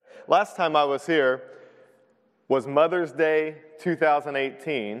last time I was here was Mother's Day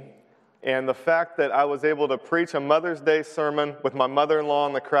 2018, and the fact that I was able to preach a Mother's Day sermon with my mother-in-law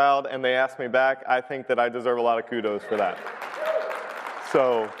in the crowd and they asked me back, I think that I deserve a lot of kudos for that.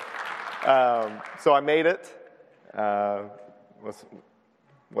 So I made it. Was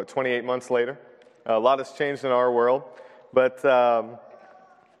 28 months later. A lot has changed in our world. But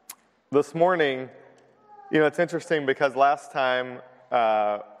this morning, it's interesting because last time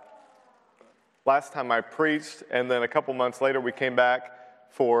I preached, and then a couple months later we came back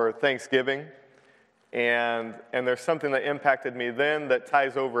for Thanksgiving, and there's something that impacted me then that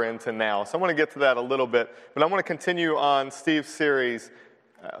ties over into now. So I want to get to that a little bit, but I want to continue on Steve's series,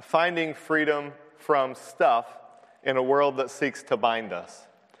 Finding Freedom from Stuff in a World That Seeks to Bind Us.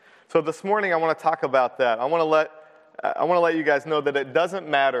 So this morning I want to talk about that. I want to let you guys know that it doesn't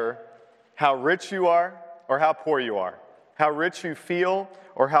matter how rich you are or how poor you are, how rich you feel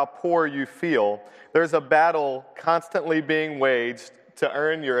or how poor you feel. There's a battle constantly being waged to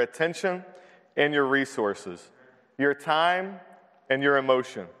earn your attention and your resources, your time and your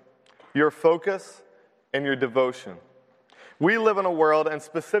emotion, your focus and your devotion. We live in a world, and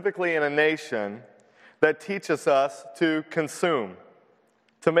specifically in a nation, that teaches us to consume,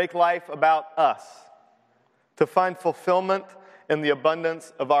 to make life about us, to find fulfillment in the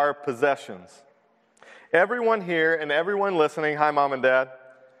abundance of our possessions. Everyone here and everyone listening, hi Mom and Dad,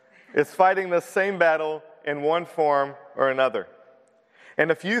 is fighting the same battle in one form or another.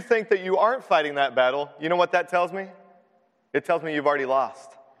 And if you think that you aren't fighting that battle, you know what that tells me? It tells me you've already lost.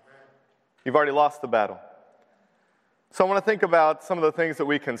 You've already lost the battle. So I want to think about some of the things that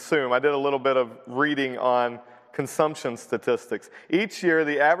we consume. I did a little bit of reading on consumption statistics. Each year,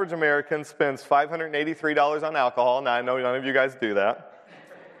 the average American spends $583 on alcohol. Now, I know none of you guys do that.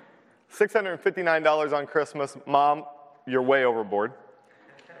 $659 on Christmas. Mom, you're way overboard.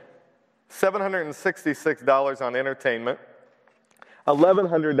 $766 on entertainment.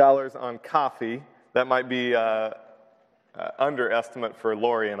 $1,100 on coffee. That might be underestimate for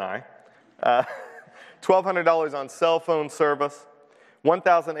Lori and I. $1,200 on cell phone service,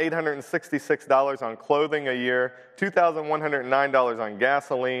 $1,866 on clothing a year, $2,109 on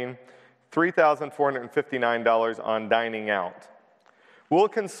gasoline, $3,459 on dining out. We'll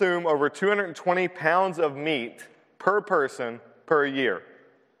consume over 220 pounds of meat per person per year.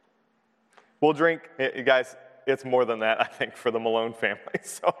 We'll drink, guys, it's more than that, I think, for the Malone family.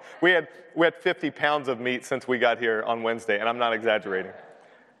 So we had 50 pounds of meat since we got here on Wednesday, and I'm not exaggerating.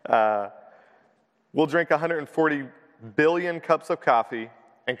 We'll drink 140 billion cups of coffee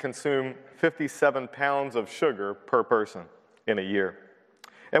and consume 57 pounds of sugar per person in a year.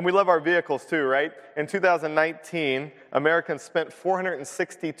 And we love our vehicles too, right? In 2019, Americans spent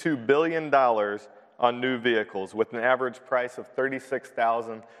 $462 billion on new vehicles with an average price of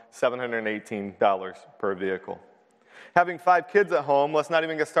 $36,718 per vehicle. Having 5 kids at home, let's not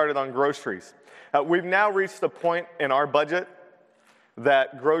even get started on groceries. We've now reached a point in our budget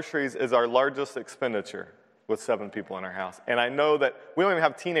that groceries is our largest expenditure with 7 people in our house. And I know that we don't even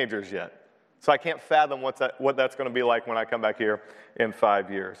have teenagers yet, so I can't fathom what that's going to be like when I come back here in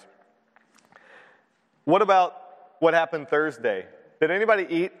 5 years. What about what happened Thursday? Did anybody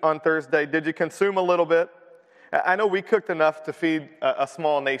eat on Thursday? Did you consume a little bit? I know we cooked enough to feed a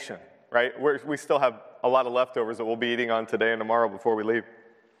small nation, right? We still have a lot of leftovers that we'll be eating on today and tomorrow before we leave.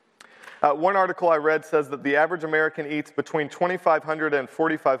 One article I read says that the average American eats between 2,500 and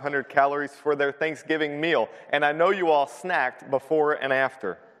 4,500 calories for their Thanksgiving meal. And I know you all snacked before and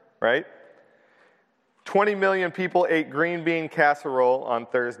after, right? 20 million people ate green bean casserole on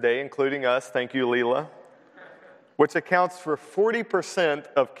Thursday, including us. Thank you, Leela. Which accounts for 40%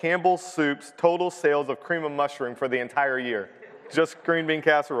 of Campbell's Soup's total sales of cream of mushroom for the entire year. Just green bean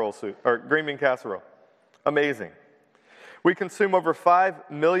casserole soup, or green bean casserole. Amazing. We consume over 5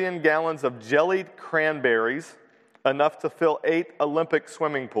 million gallons of jellied cranberries, enough to fill 8 Olympic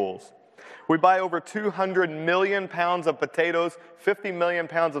swimming pools. We buy over 200 million pounds of potatoes, 50 million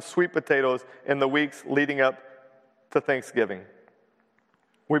pounds of sweet potatoes in the weeks leading up to Thanksgiving.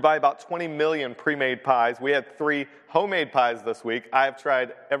 We buy about 20 million pre-made pies. We had 3 homemade pies this week. I've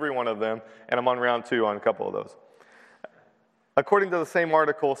tried every one of them, and I'm on round 2 on a couple of those. According to the same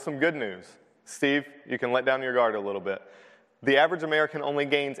article, some good news. Steve, you can let down your guard a little bit. The average American only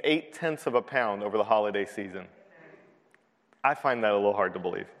gains 0.8 of a pound over the holiday season. I find that a little hard to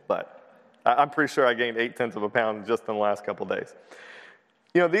believe, but I'm pretty sure I gained 0.8 of a pound just in the last couple days.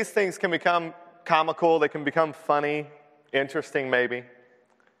 These things can become comical, they can become funny, interesting maybe,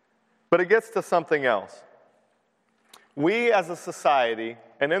 but it gets to something else. We as a society,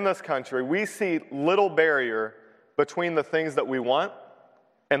 and in this country, we see little barrier between the things that we want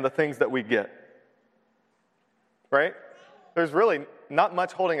and the things that we get. Right? There's really not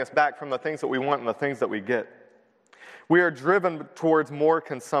much holding us back from the things that we want and the things that we get. We are driven towards more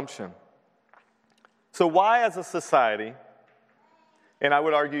consumption. So why, as a society, and I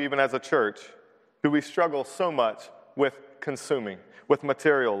would argue even as a church, do we struggle so much with consuming, with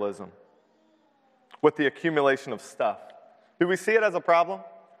materialism, with the accumulation of stuff? Do we see it as a problem?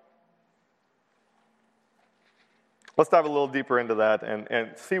 Let's dive a little deeper into that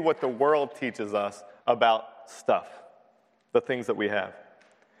and see what the world teaches us about stuff, the things that we have.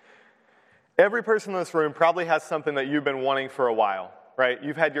 Every person in this room probably has something that you've been wanting for a while, right?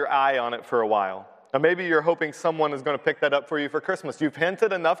 You've had your eye on it for a while. Or maybe you're hoping someone is going to pick that up for you for Christmas. You've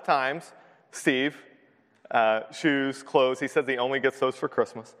hinted enough times, Steve, shoes, clothes. He says he only gets those for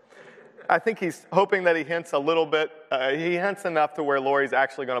Christmas. I think he's hoping that he hints a little bit. He hints enough to where Lori's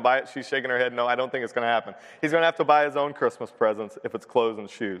actually going to buy it. She's shaking her head. No, I don't think it's going to happen. He's going to have to buy his own Christmas presents if it's clothes and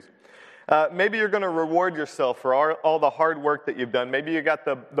shoes. Maybe you're going to reward yourself for all the hard work that you've done. Maybe you got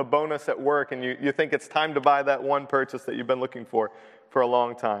the bonus at work and you think it's time to buy that one purchase that you've been looking for a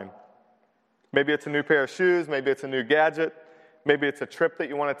long time. Maybe it's a new pair of shoes. Maybe it's a new gadget. Maybe it's a trip that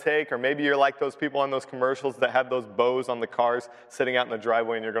you want to take, or maybe you're like those people on those commercials that have those bows on the cars sitting out in the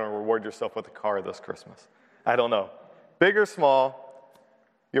driveway and you're going to reward yourself with a car this Christmas. I don't know. Big or small,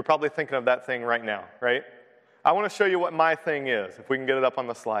 you're probably thinking of that thing right now, right? I want to show you what my thing is, if we can get it up on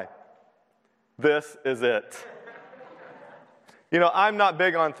the slide. This is it. You know, I'm not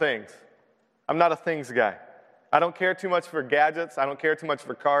big on things. I'm not a things guy. I don't care too much for gadgets. I don't care too much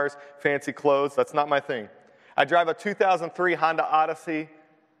for cars, fancy clothes. That's not my thing. I drive a 2003 Honda Odyssey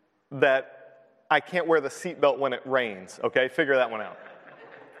that I can't wear the seatbelt when it rains, okay? Figure that one out.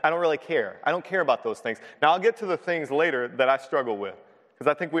 I don't really care. I don't care about those things. Now, I'll get to the things later that I struggle with,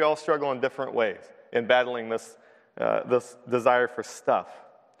 because I think we all struggle in different ways in battling this desire for stuff.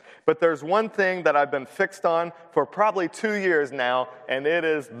 But there's one thing that I've been fixed on for probably 2 years now, and it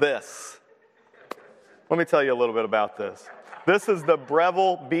is this. Let me tell you a little bit about this. This is the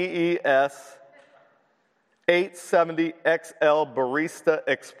Breville BES 870 XL Barista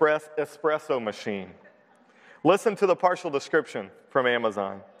Express Espresso Machine. Listen to the partial description from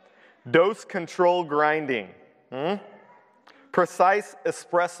Amazon. Dose control grinding. Precise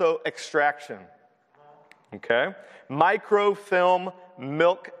espresso extraction. Okay. Microfilm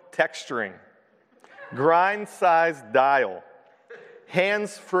milk texturing. Grind size dial.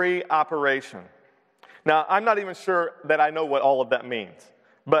 Hands-free operation. Now, I'm not even sure that I know what all of that means.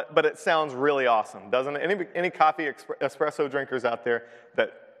 But it sounds really awesome, doesn't it? Any coffee espresso drinkers out there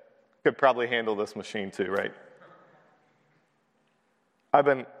that could probably handle this machine too, right?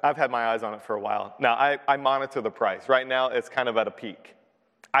 I've had my eyes on it for a while. Now, I monitor the price. Right now, it's kind of at a peak.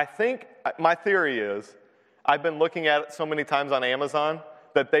 I think, my theory is, I've been looking at it so many times on Amazon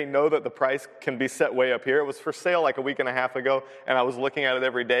that they know that the price can be set way up here. It was for sale like a week and a half ago, and I was looking at it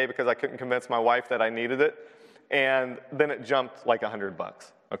every day because I couldn't convince my wife that I needed it. And then it jumped like $100,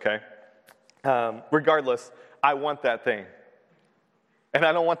 okay? Regardless, I want that thing. And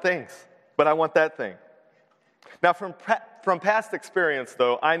I don't want things, but I want that thing. Now, from past experience,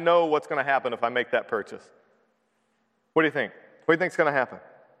 though, I know what's going to happen if I make that purchase. What do you think? What do you think is going to happen?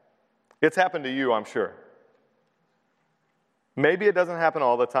 It's happened to you, I'm sure. Maybe it doesn't happen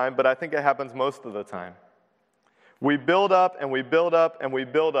all the time, but I think it happens most of the time. We build up and we build up and we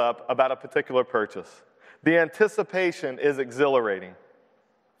build up about a particular purchase. The anticipation is exhilarating.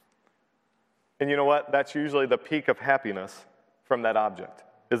 And you know what? That's usually the peak of happiness from that object,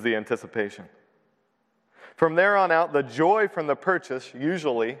 is the anticipation. From there on out, the joy from the purchase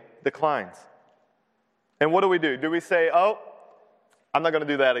usually declines. And what do? Do we say, oh, I'm not going to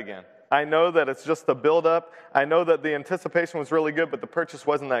do that again? I know that it's just the build-up. I know that the anticipation was really good, but the purchase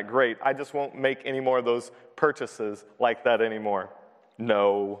wasn't that great. I just won't make any more of those purchases like that anymore.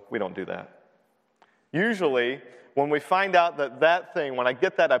 No, we don't do that. Usually, when we find out that thing, when I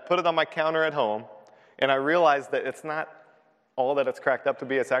get that, I put it on my counter at home, and I realize that it's not all that it's cracked up to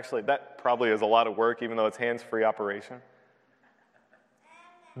be. It's actually, that probably is a lot of work, even though it's hands-free operation.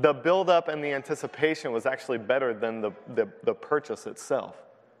 The build-up and the anticipation was actually better than the purchase itself.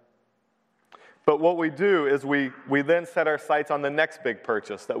 But what we do is we then set our sights on the next big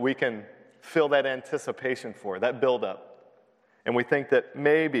purchase that we can fill that anticipation for, that build-up. And we think that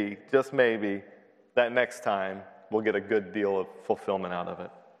maybe, just maybe, that next time we'll get a good deal of fulfillment out of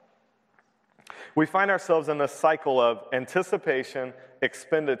it. We find ourselves in this cycle of anticipation,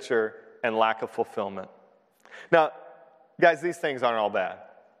 expenditure, and lack of fulfillment. Now, guys, these things aren't all bad.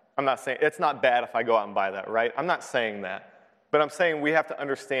 I'm not saying, it's not bad if I go out and buy that, right? I'm not saying that. But I'm saying we have to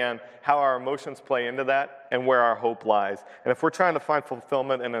understand how our emotions play into that and where our hope lies. And if we're trying to find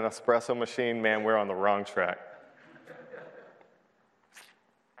fulfillment in an espresso machine, man, we're on the wrong track.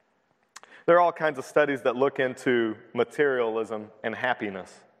 There are all kinds of studies that look into materialism and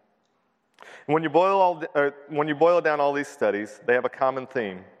happiness. And when you boil down all these studies, they have a common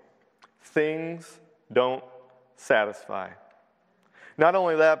theme. Things don't satisfy. Not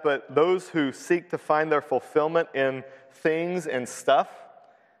only that, but those who seek to find their fulfillment in things and stuff,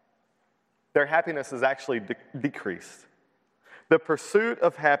 their happiness is actually decreased. The pursuit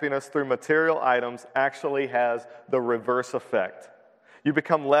of happiness through material items actually has the reverse effect. You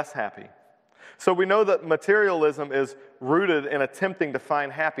become less happy. So we know that materialism is rooted in attempting to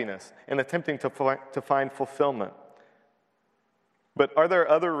find happiness and attempting to find fulfillment. But are there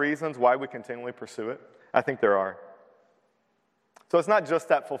other reasons why we continually pursue it? I think there are. So it's not just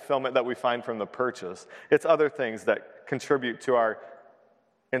that fulfillment that we find from the purchase. It's other things that contribute to our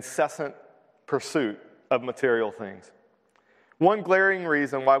incessant pursuit of material things. One glaring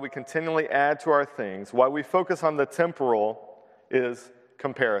reason why we continually add to our things, why we focus on the temporal, is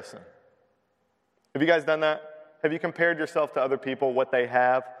comparison. Have you guys done that? Have you compared yourself to other people, what they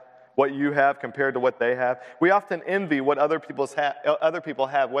have, what you have compared to what they have? We often envy what other people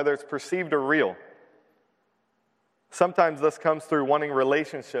have, whether it's perceived or real. Sometimes this comes through wanting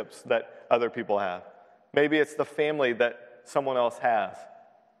relationships that other people have. Maybe it's the family that someone else has.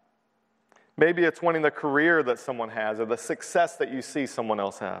 Maybe it's wanting the career that someone has or the success that you see someone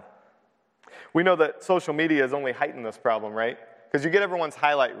else have. We know that social media has only heightened this problem, right? Because you get everyone's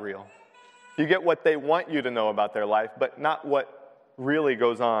highlight reel. You get what they want you to know about their life, but not what really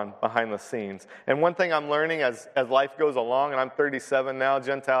goes on behind the scenes. And one thing I'm learning as life goes along, and I'm 37 now,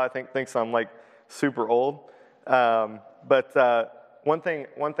 Gentile I think thinks I'm like super old. But one thing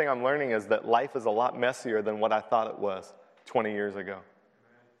I'm learning is that life is a lot messier than what I thought it was 20 years ago,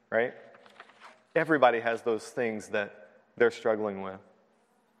 right? Everybody has those things that they're struggling with.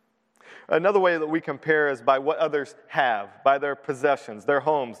 Another way that we compare is by what others have, by their possessions, their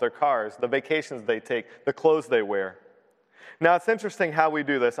homes, their cars, the vacations they take, the clothes they wear. Now, it's interesting how we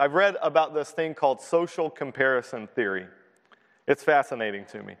do this. I've read about this thing called social comparison theory. It's fascinating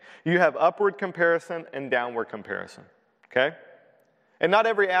to me. You have upward comparison and downward comparison, okay? And not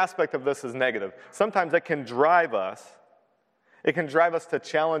every aspect of this is negative. Sometimes it can drive us. It can drive us to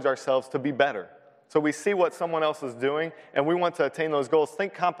challenge ourselves to be better. So we see what someone else is doing, and we want to attain those goals.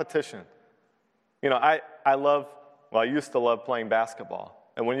 Think competition. You know, I used to love playing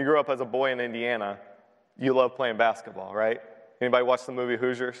basketball. And when you grew up as a boy in Indiana, you love playing basketball, right? Anybody watch the movie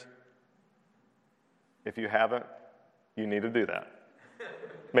Hoosiers? If you haven't, you need to do that.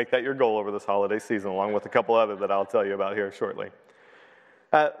 Make that your goal over this holiday season, along with a couple other that I'll tell you about here shortly.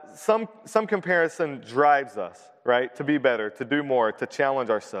 Some comparison drives us, right, to be better, to do more, to challenge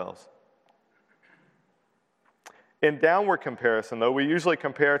ourselves. In downward comparison, though, we usually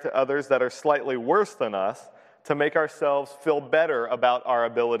compare to others that are slightly worse than us to make ourselves feel better about our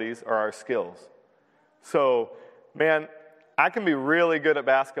abilities or our skills. So, man, I can be really good at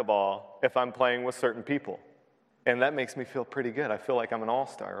basketball if I'm playing with certain people. And that makes me feel pretty good. I feel like I'm an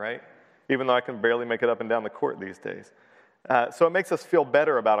all-star, right? Even though I can barely make it up and down the court these days. So it makes us feel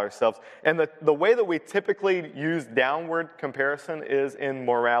better about ourselves. And the way that we typically use downward comparison is in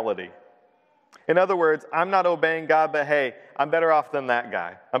morality. In other words, I'm not obeying God, but hey, I'm better off than that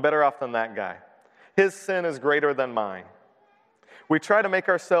guy. I'm better off than that guy. His sin is greater than mine. We try to make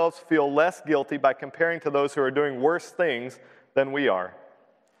ourselves feel less guilty by comparing to those who are doing worse things than we are.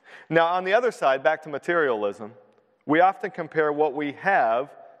 Now, on the other side, back to materialism, we often compare what we have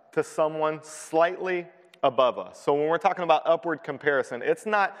to someone slightly above us. So when we're talking about upward comparison,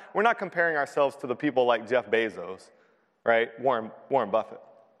 we're not comparing ourselves to the people like Jeff Bezos, right? Warren Buffett.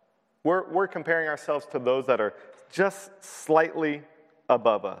 We're comparing ourselves to those that are just slightly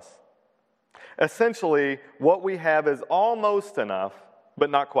above us. Essentially, what we have is almost enough, but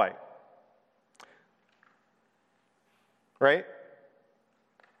not quite. Right?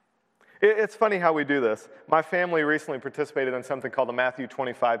 It's funny how we do this. My family recently participated in something called the Matthew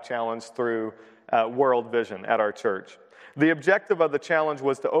 25 Challenge through World Vision at our church. The objective of the challenge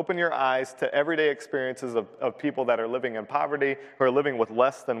was to open your eyes to everyday experiences of people that are living in poverty, who are living with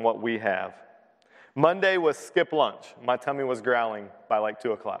less than what we have. Monday was skip lunch. My tummy was growling by like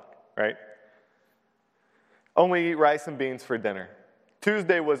 2 o'clock, right? Only eat rice and beans for dinner.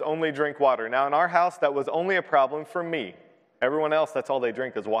 Tuesday was only drink water. Now, in our house, that was only a problem for me. Everyone else, that's all they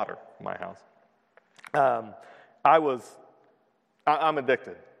drink is water in my house. I'm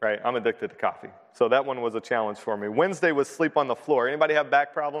addicted, right? I'm addicted to coffee. So that one was a challenge for me. Wednesday was sleep on the floor. Anybody have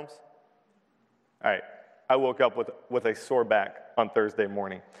back problems? All right. I woke up with a sore back on Thursday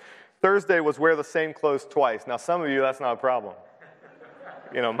morning. Thursday was wear the same clothes twice. Now, some of you, that's not a problem.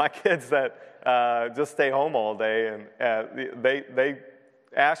 My kids that just stay home all day, and they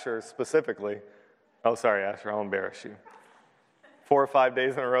Asher specifically, oh, sorry, Asher, I'll embarrass you. 4 or 5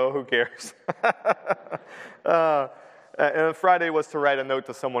 days in a row, who cares? And Friday was to write a note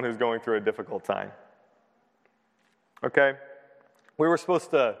to someone who's going through a difficult time. Okay? We were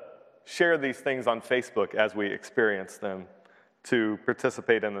supposed to share these things on Facebook as we experience them to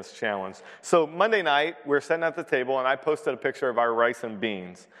participate in this challenge. So Monday night, we were sitting at the table, and I posted a picture of our rice and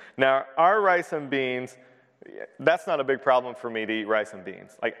beans. Now, our rice and beans, that's not a big problem for me to eat rice and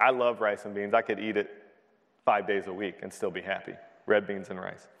beans. Like, I love rice and beans. I could eat it 5 days a week and still be happy. Red beans and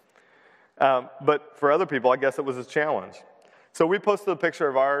rice. But for other people, I guess it was a challenge. So we posted a picture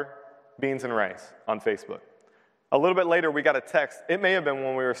of our beans and rice on Facebook. A little bit later, we got a text. It may have been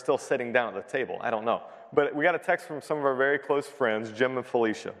when we were still sitting down at the table. I don't know. But we got a text from some of our very close friends, Jim and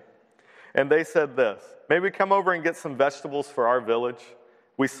Felicia. And they said this: "May we come over and get some vegetables for our village?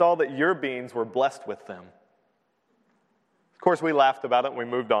 We saw that your beans were blessed with them." Of course, we laughed about it and we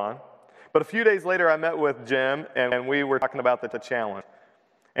moved on. But a few days later, I met with Jim, and we were talking about the challenge.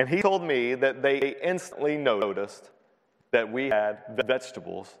 And he told me that they instantly noticed that we had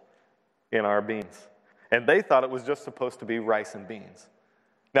vegetables in our beans. And they thought it was just supposed to be rice and beans.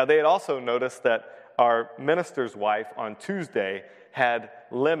 Now, they had also noticed that our minister's wife on Tuesday had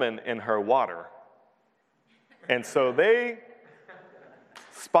lemon in her water. And so they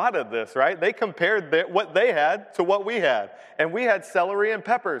spotted this, right? They compared what they had to what we had. And we had celery and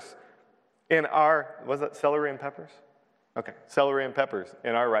peppers in our, was it celery and peppers? Okay, celery and peppers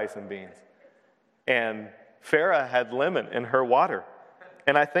in our rice and beans. And Farah had lemon in her water.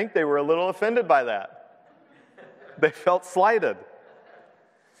 And I think they were a little offended by that. They felt slighted.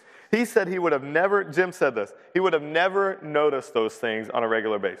 He said he would have never, Jim said this, he would have never noticed those things on a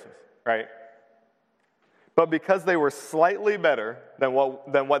regular basis, right? But because they were slightly better than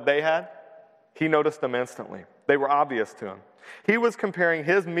what they had, he noticed them instantly. They were obvious to him. He was comparing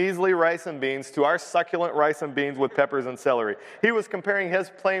his measly rice and beans to our succulent rice and beans with peppers and celery. He was comparing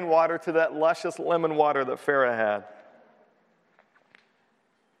his plain water to that luscious lemon water that Farah had.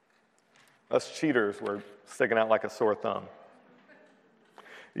 Us cheaters were sticking out like a sore thumb.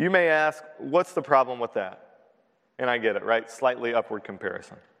 You may ask, what's the problem with that? And I get it, right? Slightly upward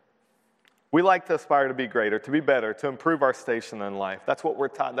comparison. We like to aspire to be greater, to be better, to improve our station in life. That's what we're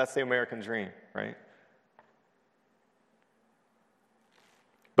taught. That's the American dream, right?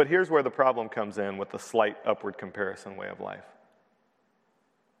 But here's where the problem comes in with the slight upward comparison way of life.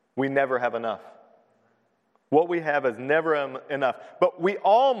 We never have enough. What we have is never enough. But we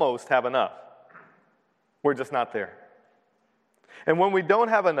almost have enough. We're just not there. And when we don't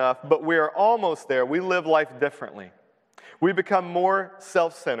have enough, but we are almost there, we live life differently. We become more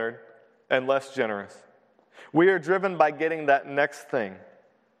self-centered and less generous. We are driven by getting that next thing.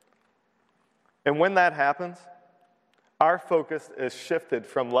 And when that happens, our focus is shifted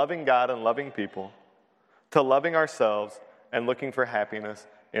from loving God and loving people to loving ourselves and looking for happiness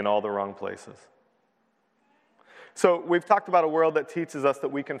in all the wrong places. So we've talked about a world that teaches us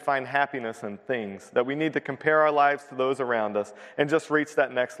that we can find happiness in things, that we need to compare our lives to those around us and just reach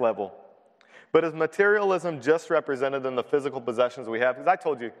that next level. But is materialism just represented in the physical possessions we have? Because I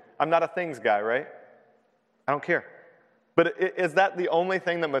told you, I'm not a things guy, right? I don't care. But is that the only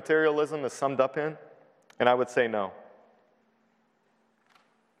thing that materialism is summed up in? And I would say no.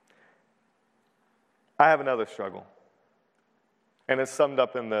 I have another struggle. And it's summed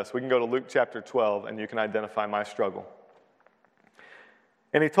up in this. We can go to Luke chapter 12, and you can identify my struggle.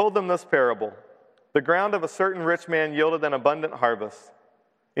 And he told them this parable. The ground of a certain rich man yielded an abundant harvest.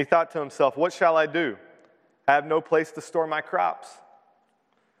 He thought to himself, what shall I do? I have no place to store my crops.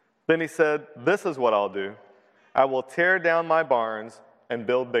 Then he said, this is what I'll do. I will tear down my barns and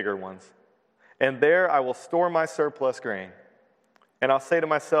build bigger ones. And there I will store my surplus grain. And I'll say to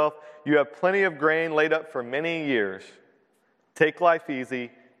myself, you have plenty of grain laid up for many years. Take life easy,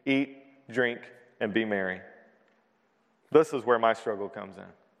 eat, drink, and be merry. This is where my struggle comes in.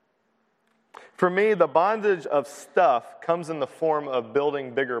 For me, the bondage of stuff comes in the form of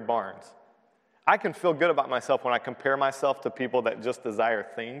building bigger barns. I can feel good about myself when I compare myself to people that just desire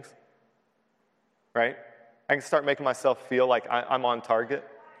things, right? I can start making myself feel like I'm on target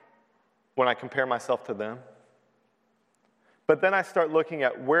when I compare myself to them. But then I start looking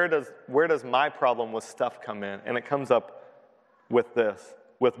at where does my problem with stuff come in? And it comes up with this,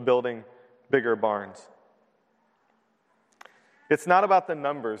 with building bigger barns. It's not about the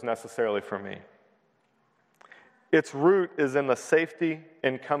numbers necessarily for me. Its root is in the safety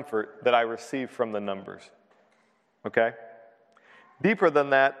and comfort that I receive from the numbers. okay? Deeper than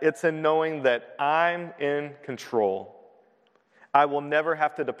that, it's in knowing that I'm in control. I will never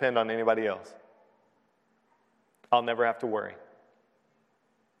have to depend on anybody else. I'll never have to worry.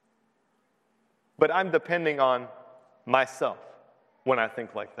 But I'm depending on myself when I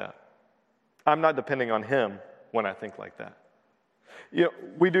think like that. I'm not depending on him when I think like that. You know,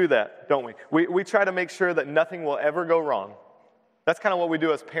 we do that, don't we? We try to make sure that nothing will ever go wrong. That's kind of what we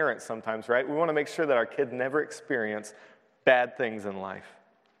do as parents sometimes, right? We want to make sure that our kids never experience bad things in life.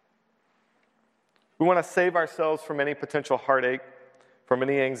 We want to save ourselves from any potential heartache, from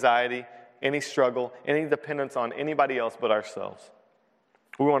any anxiety, any struggle, any dependence on anybody else but ourselves.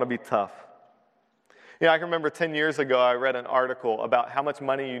 We want to be tough. You know, I can remember 10 years ago, I read an article about how much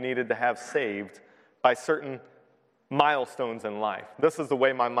money you needed to have saved by certain milestones in life. This is the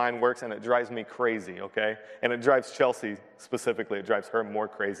way my mind works, and it drives me crazy, okay? And it drives Chelsea specifically. It drives her more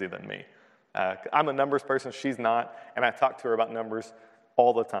crazy than me. I'm a numbers person, she's not, and I talk to her about numbers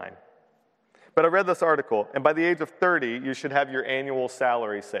all the time. But I read this article, and by the age of 30, you should have your annual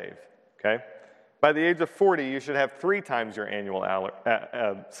salary saved, okay? By the age of 40, you should have 3 times your annual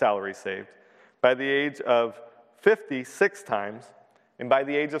salary saved. By the age of 50, 6 times. And by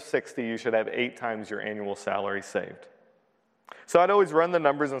the age of 60, you should have 8 times your annual salary saved. So I'd always run the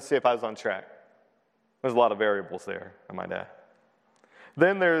numbers and see if I was on track. There's a lot of variables there, I might add.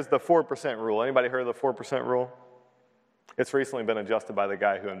 Then there's the 4% rule. Anybody heard of the 4% rule? It's recently been adjusted by the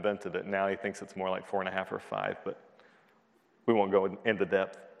guy who invented it. Now he thinks it's more like 4.5 or 5, but we won't go into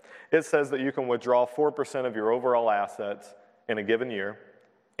depth. It says that you can withdraw 4% of your overall assets in a given year,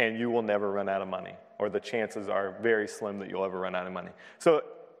 and you will never run out of money, or the chances are very slim that you'll ever run out of money. So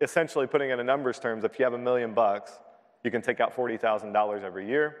essentially, putting it in numbers terms, if you have $1 million, you can take out $40,000 every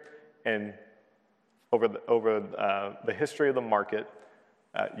year, and over the history of the market,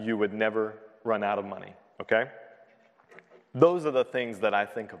 you would never run out of money, okay? Those are the things that I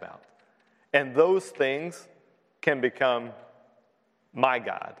think about. And those things can become my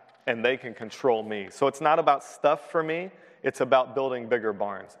God, and they can control me. So it's not about stuff for me. It's about building bigger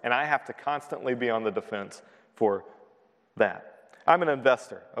barns. And I have to constantly be on the defense for that. I'm an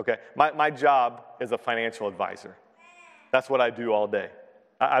investor, okay? My job is a financial advisor. That's what I do all day.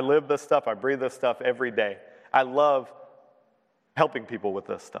 I live this stuff. I breathe this stuff every day. I love helping people with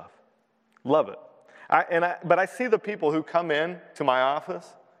this stuff. Love it. But I see the people who come in to my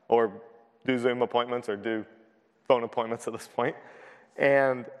office or do Zoom appointments or do phone appointments at this point,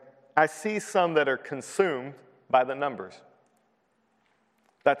 and I see some that are consumed by the numbers.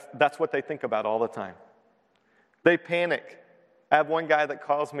 That's what they think about all the time. They panic. I have one guy that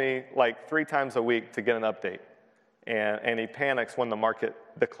calls me like 3 times a week to get an update, and he panics when the market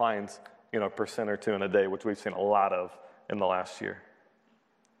declines, 1% or 2% in a day, which we've seen a lot of in the last year.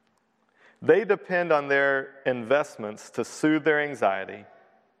 They depend on their investments to soothe their anxiety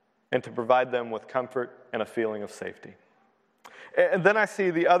and to provide them with comfort and a feeling of safety. And then I see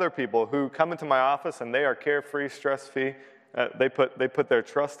the other people who come into my office and they are carefree, stress-free. They put their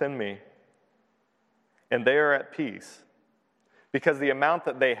trust in me, and they are at peace because the amount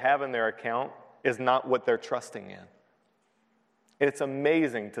that they have in their account is not what they're trusting in. It's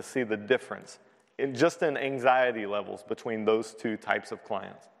amazing to see the difference just in anxiety levels between those 2 types of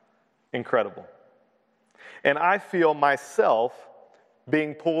clients. Incredible. And I feel myself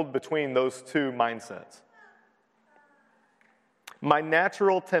being pulled between those 2 mindsets. My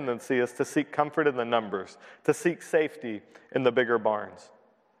natural tendency is to seek comfort in the numbers, to seek safety in the bigger barns.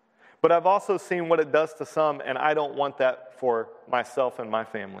 But I've also seen what it does to some, and I don't want that for myself and my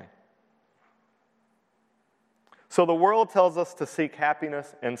family. So the world tells us to seek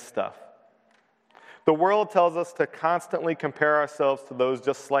happiness in stuff. The world tells us to constantly compare ourselves to those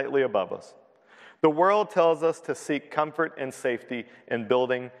just slightly above us. The world tells us to seek comfort and safety in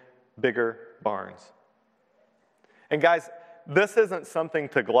building bigger barns. And guys, this isn't something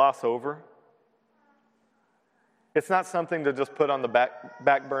to gloss over. It's not something to just put on the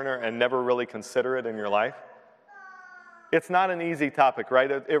back burner and never really consider it in your life. It's not an easy topic, right?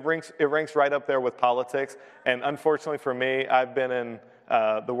 It ranks right up there with politics. And unfortunately for me, I've been in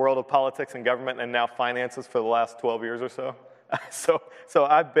the world of politics and government and now finances for the last 12 years or so. So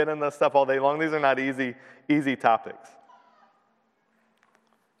I've been in this stuff all day long. These are not easy topics.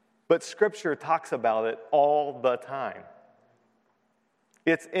 But Scripture talks about it all the time.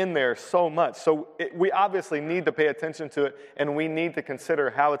 It's in there so much. So we obviously need to pay attention to it, and we need to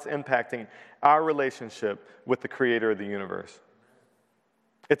consider how it's impacting our relationship with the Creator of the universe.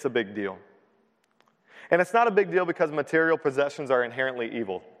 It's a big deal. And it's not a big deal because material possessions are inherently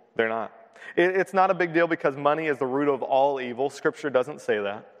evil. They're not. It's not a big deal because money is the root of all evil. Scripture doesn't say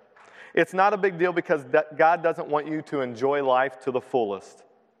that. It's not a big deal because God doesn't want you to enjoy life to the fullest.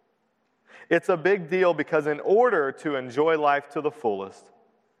 It's a big deal because in order to enjoy life to the fullest,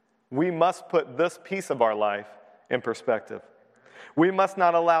 we must put this piece of our life in perspective. We must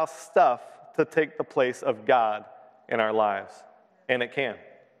not allow stuff to take the place of God in our lives. And it can.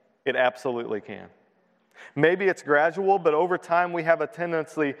 It absolutely can. Maybe it's gradual, but over time we have a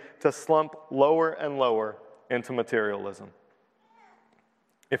tendency to slump lower and lower into materialism.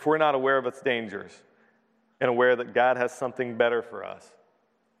 If we're not aware of its dangers and aware that God has something better for us,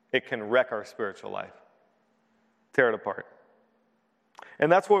 it can wreck our spiritual life, tear it apart.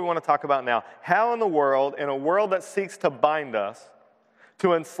 And that's what we want to talk about now. How in the world, in a world that seeks to bind us,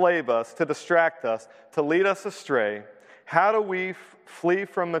 to enslave us, to distract us, to lead us astray, how do we flee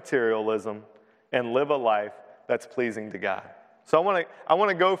from materialism and live a life that's pleasing to God? So I want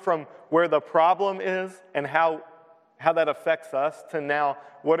to go from where the problem is and how that affects us to now,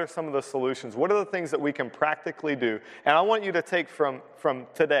 what are some of the solutions? What are the things that we can practically do? And I want you to take from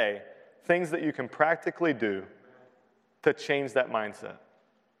today things that you can practically do to change that mindset,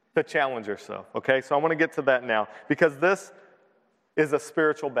 to challenge yourself, okay? So I want to get to that now because this is a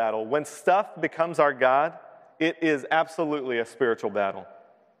spiritual battle. When stuff becomes our God, it is absolutely a spiritual battle.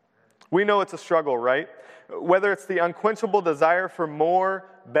 We know it's a struggle, right? Whether it's the unquenchable desire for more,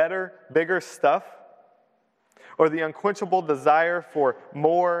 better, bigger stuff, or the unquenchable desire for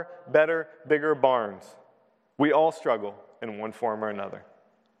more, better, bigger barns, we all struggle in one form or another.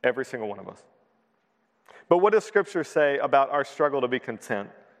 Every single one of us. But what does Scripture say about our struggle to be content?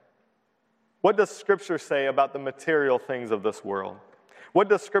 What does Scripture say about the material things of this world? What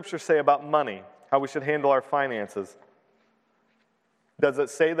does Scripture say about money, how we should handle our finances? Does it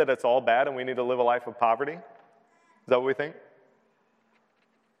say that it's all bad and we need to live a life of poverty? Is that what we think?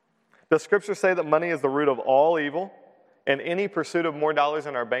 Does Scripture say that money is the root of all evil and any pursuit of more dollars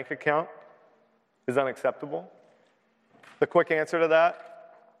in our bank account is unacceptable? The quick answer to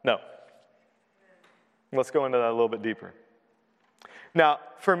that, no. Let's go into that a little bit deeper. Now,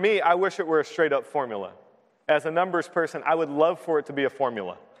 for me, I wish it were a straight-up formula. As a numbers person, I would love for it to be a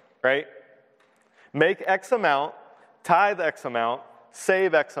formula, right? Make X amount, tithe X amount,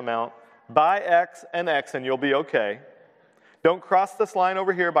 save X amount, buy X, and you'll be okay. Don't cross this line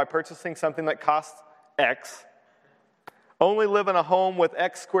over here by purchasing something that costs X. Only live in a home with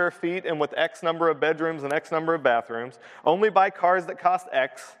X square feet and with X number of bedrooms and X number of bathrooms. Only buy cars that cost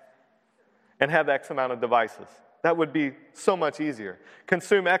X and have X amount of devices. That would be so much easier.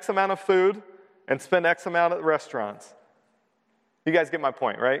 Consume X amount of food and spend X amount at restaurants. You guys get my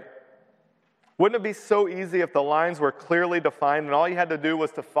point, right? Wouldn't it be so easy if the lines were clearly defined and all you had to do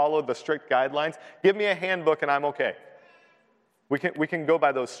was to follow the strict guidelines? Give me a handbook and I'm okay. We can go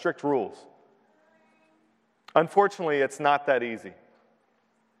by those strict rules. Unfortunately, it's not that easy.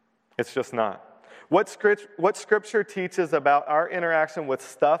 It's just not. What Scripture teaches about our interaction with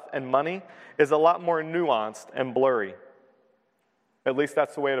stuff and money is a lot more nuanced and blurry. At least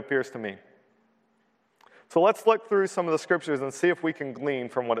that's the way it appears to me. So let's look through some of the Scriptures and see if we can glean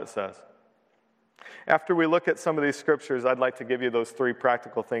from what it says. After we look at some of these Scriptures, I'd like to give you those 3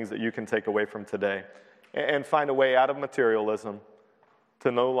 practical things that you can take away from today and find a way out of materialism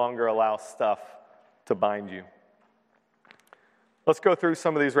to no longer allow stuff to bind you. Let's go through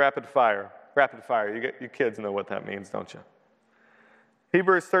some of these rapid fire. Rapid fire, you kids know what that means, don't you?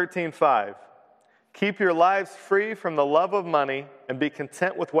 Hebrews 13:5. Keep your lives free from the love of money and be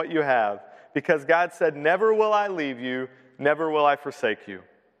content with what you have, because God said, never will I leave you, never will I forsake you.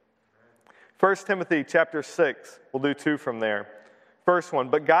 1 Timothy chapter 6, we'll do 2 from there. First one,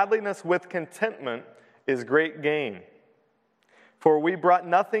 but godliness with contentment is great gain. For we brought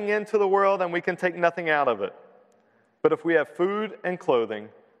nothing into the world and we can take nothing out of it. But if we have food and clothing,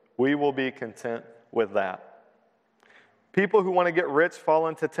 we will be content with that. People who want to get rich fall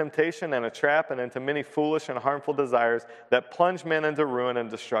into temptation and a trap and into many foolish and harmful desires that plunge men into ruin and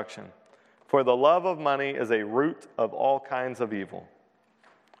destruction. For the love of money is a root of all kinds of evil.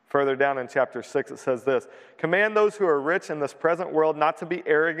 Further down in chapter 6, it says this, command those who are rich in this present world not to be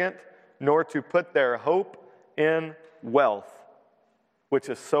arrogant, nor to put their hope in wealth, which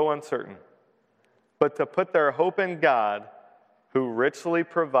is so uncertain, but to put their hope in God, who richly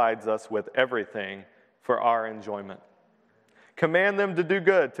provides us with everything for our enjoyment. Command them to do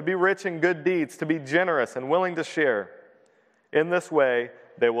good, to be rich in good deeds, to be generous and willing to share. In this way,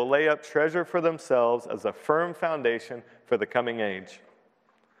 they will lay up treasure for themselves as a firm foundation for the coming age,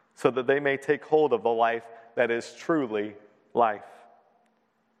 so that they may take hold of the life that is truly life.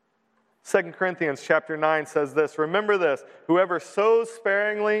 2 Corinthians chapter 9 says this, remember this, whoever sows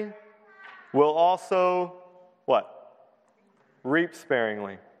sparingly will also, what? Reap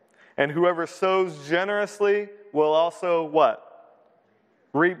sparingly. And whoever sows generously will also what?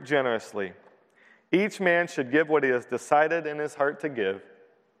 Reap generously. Each man should give what he has decided in his heart to give,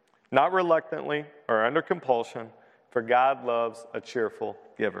 not reluctantly or under compulsion, for God loves a cheerful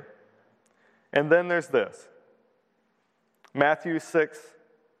giver. And then there's this. Matthew 6,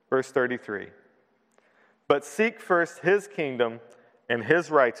 verse 33. But seek first his kingdom and his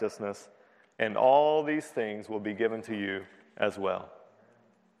righteousness, and all these things will be given to you as well.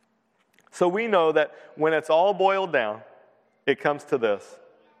 So we know that when it's all boiled down, it comes to this.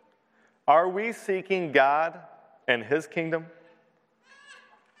 Are we seeking God and his kingdom?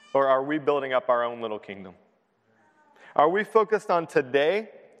 Or are we building up our own little kingdom? Are we focused on today,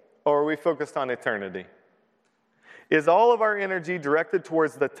 or are we focused on eternity? Is all of our energy directed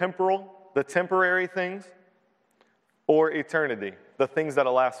towards the temporal, the temporary things, or eternity, the things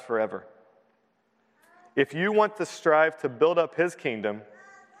that'll last forever? If you want to strive to build up his kingdom,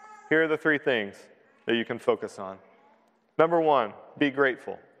 here are the three things that you can focus on. Number 1, be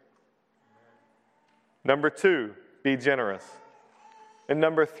grateful. Number 2, be generous. And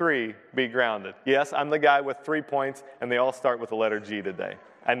number 3, be grounded. Yes, I'm the guy with 3 points, and they all start with the letter G today.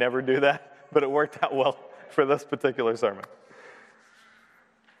 I never do that, but it worked out well for this particular sermon.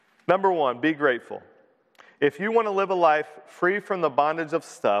 Number 1, be grateful. If you want to live a life free from the bondage of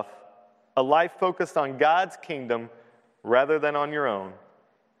stuff, a life focused on God's kingdom rather than on your own,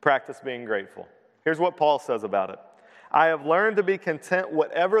 practice being grateful. Here's what Paul says about it. I have learned to be content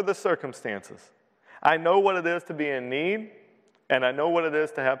whatever the circumstances. I know what it is to be in need, and I know what it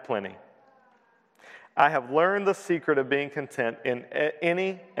is to have plenty. I have learned the secret of being content in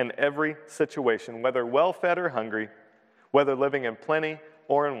any and every situation, whether well-fed or hungry, whether living in plenty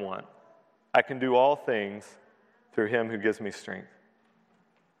or in want. I can do all things through him who gives me strength.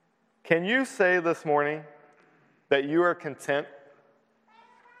 Can you say this morning that you are content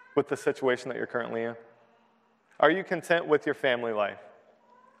with the situation that you're currently in? Are you content with your family life?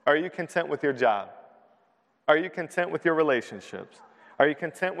 Are you content with your job? Are you content with your relationships? Are you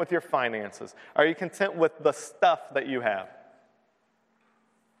content with your finances? Are you content with the stuff that you have?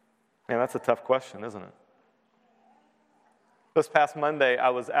 Man, that's a tough question, isn't it? This past Monday, I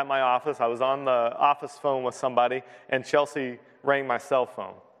was at my office. I was on the office phone with somebody, and Chelsea rang my cell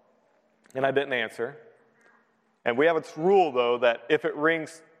phone. And I didn't answer. And we have this rule, though, that if it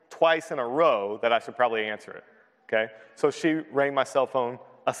rings twice in a row, that I should probably answer it, okay? So she rang my cell phone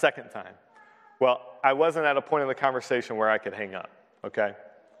a second time. Well, I wasn't at a point in the conversation where I could hang up, okay?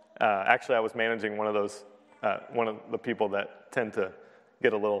 Actually, I was managing one of the people that tend to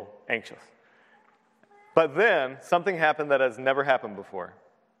get a little anxious. But then, something happened that has never happened before.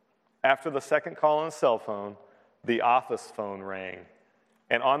 After the second call on the cell phone, the office phone rang.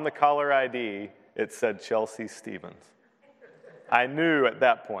 And on the caller ID, it said Chelsea Stevens. I knew at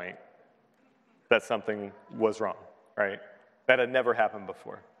that point that something was wrong, right? That had never happened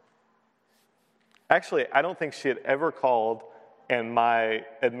before. Actually, I don't think she had ever called and my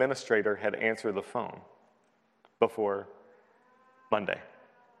administrator had answered the phone before Monday.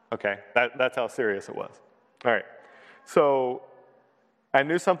 Okay, that's how serious it was. All right, so I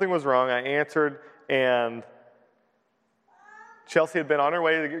knew something was wrong. I answered, and Chelsea had been on her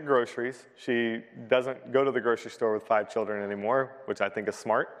way to get groceries. She doesn't go to the grocery store with 5 children anymore, which I think is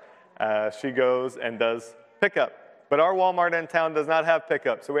smart. She goes and does pickup. But our Walmart in town does not have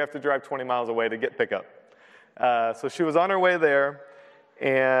pickup, so we have to drive 20 miles away to get pickup. So she was on her way there,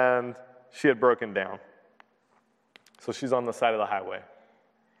 and she had broken down. So she's on the side of the highway.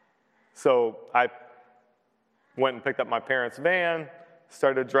 So I went and picked up my parents' van,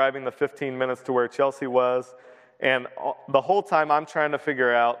 started driving the 15 minutes to where Chelsea was, and the whole time I'm trying to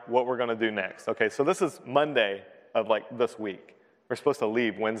figure out what we're going to do next. Okay, so this is Monday of like this week. We're supposed to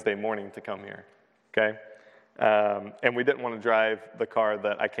leave Wednesday morning to come here, okay? And we didn't want to drive the car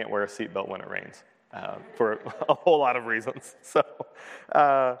that I can't wear a seatbelt when it rains for a whole lot of reasons.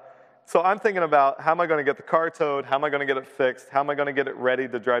 So I'm thinking about, how am I going to get the car towed? How am I going to get it fixed? How am I going to get it ready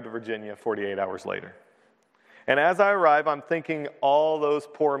to drive to Virginia 48 hours later? And as I arrive, I'm thinking all those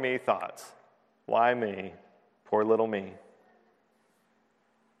poor me thoughts. Why me? Poor little me.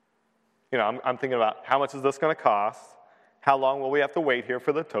 You know, I'm thinking about, how much is this going to cost? How long will we have to wait here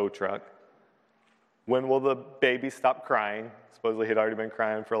for the tow truck? When will the baby stop crying? Supposedly he'd already been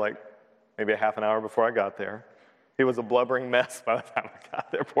crying for like maybe a half an hour before I got there. He was a blubbering mess by the time I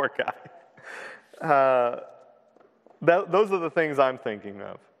got there, poor guy. Those are the things I'm thinking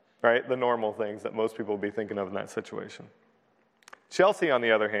of, right? The normal things that most people would be thinking of in that situation. Chelsea, on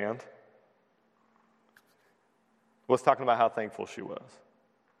the other hand, was talking about how thankful she was.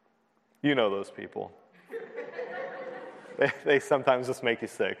 You know those people. They sometimes just make you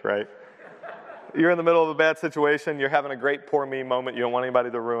sick, right? You're in the middle of a bad situation. You're having a great poor me moment. You don't want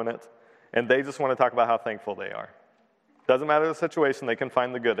anybody to ruin it. And they just want to talk about how thankful they are. Doesn't matter the situation. They can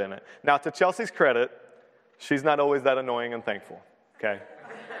find the good in it. Now, to Chelsea's credit, she's not always that annoying and thankful, okay?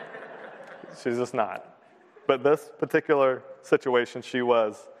 She's just not. But this particular situation, she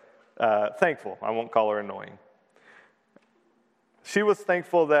was thankful. I won't call her annoying. She was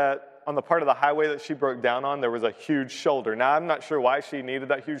thankful that on the part of the highway that she broke down on, there was a huge shoulder. Now, I'm not sure why she needed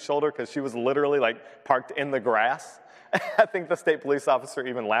that huge shoulder, because she was literally parked in the grass. I think the state police officer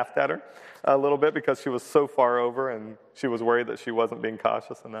even laughed at her a little bit because she was so far over and she was worried that she wasn't being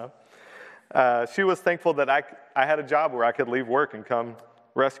cautious enough. She was thankful that I had a job where I could leave work and come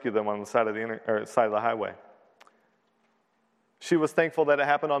rescue them on the side of the highway. She was thankful that it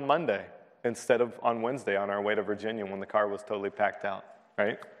happened on Monday instead of on Wednesday on our way to Virginia when the car was totally packed out,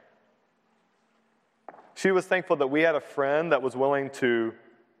 right? She was thankful that we had a friend that was willing to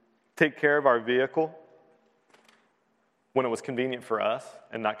take care of our vehicle when it was convenient for us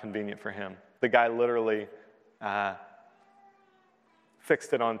and not convenient for him. The guy literally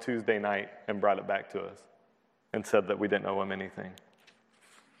fixed it on Tuesday night and brought it back to us and said that we didn't owe him anything.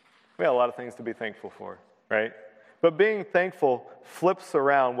 We have a lot of things to be thankful for, right? But being thankful flips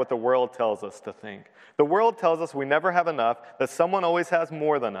around what the world tells us to think. The world tells us we never have enough, that someone always has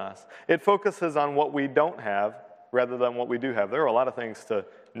more than us. It focuses on what we don't have rather than what we do have. There are a lot of things to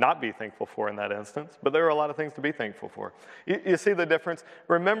not be thankful for in that instance, but there are a lot of things to be thankful for. You see the difference?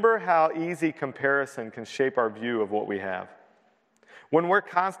 Remember how easy comparison can shape our view of what we have. When we're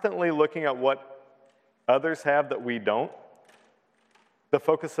constantly looking at what others have that we don't, the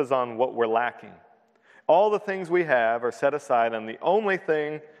focus is on what we're lacking. All the things we have are set aside, and the only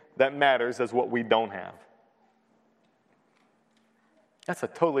thing that matters is what we don't have. That's a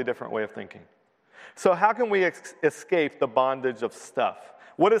totally different way of thinking. So how can we escape the bondage of stuff?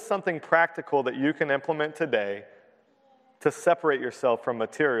 What is something practical that you can implement today to separate yourself from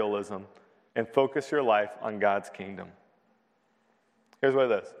materialism and focus your life on God's kingdom? Here's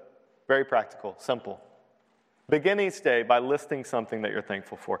what it is. Very practical, simple. Begin each day by listing something that you're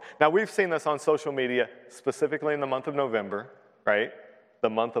thankful for. Now, we've seen this on social media, specifically in the month of November, right? The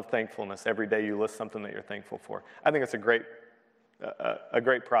month of thankfulness. Every day you list something that you're thankful for. I think it's a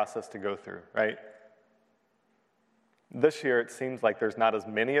great process to go through, right? This year, it seems like there's not as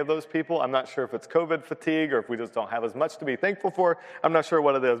many of those people. I'm not sure if it's COVID fatigue or if we just don't have as much to be thankful for. I'm not sure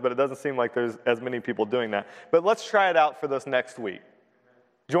what it is, but it doesn't seem like there's as many people doing that. But let's try it out for this next week.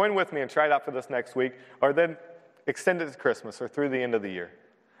 Join with me and try it out for this next week, or then extend it to Christmas or through the end of the year.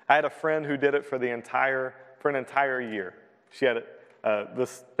 I had a friend who did it for an entire year. She had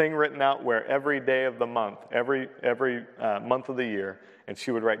this thing written out where every day of the month, every month of the year, and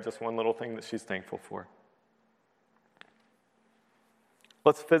she would write just one little thing that she's thankful for.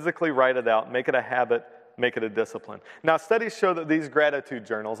 Let's physically write it out, make it a habit, make it a discipline. Now, studies show that these gratitude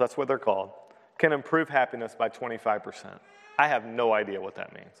journals, that's what they're called, can improve happiness by 25%. I have no idea what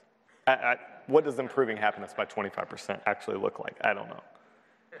that means. What does improving happiness by 25% actually look like? I don't know.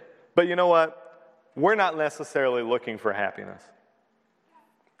 But you know what? We're not necessarily looking for happiness.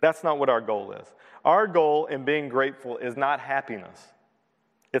 That's not what our goal is. Our goal in being grateful is not happiness.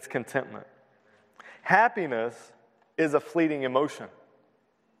 It's contentment. Happiness is a fleeting emotion.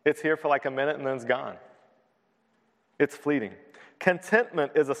 It's here for like a minute and then it's gone. It's fleeting.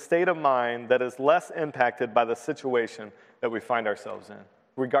 Contentment is a state of mind that is less impacted by the situation that we find ourselves in.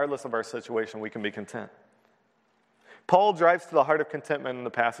 Regardless of our situation, we can be content. Paul drives to the heart of contentment in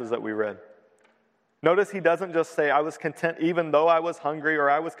the passage that we read. Notice he doesn't just say, I was content even though I was hungry, or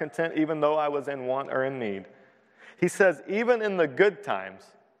I was content even though I was in want or in need. He says, even in the good times,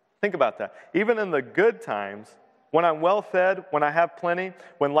 think about that, even in the good times, when I'm well fed, when I have plenty,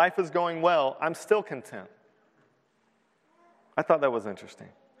 when life is going well, I'm still content. I thought that was interesting.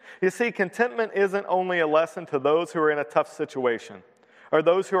 You see, contentment isn't only a lesson to those who are in a tough situation, or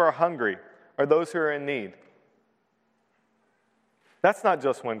those who are hungry, or those who are in need. That's not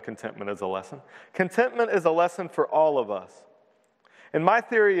just when contentment is a lesson. Contentment is a lesson for all of us. And my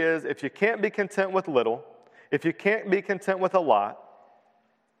theory is, if you can't be content with little, if you can't be content with a lot,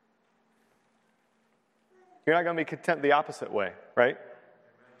 you're not going to be content the opposite way, right?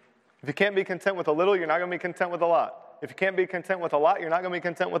 If you can't be content with a little, you're not going to be content with a lot. If you can't be content with a lot, you're not going to be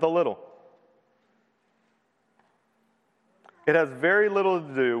content with a little. It has very little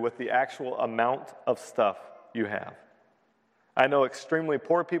to do with the actual amount of stuff you have. I know extremely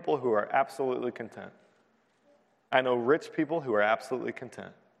poor people who are absolutely content. I know rich people who are absolutely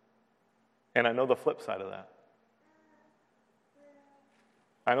content. And I know the flip side of that.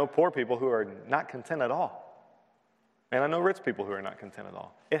 I know poor people who are not content at all. And I know rich people who are not content at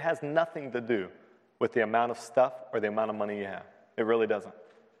all. It has nothing to do with the amount of stuff or the amount of money you have. It really doesn't.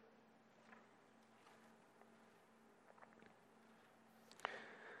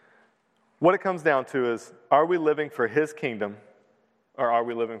 What it comes down to is, are we living for His kingdom or are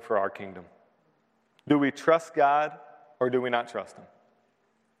we living for our kingdom? Do we trust God or do we not trust Him?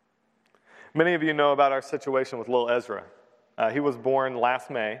 Many of you know about our situation with little Ezra. He was born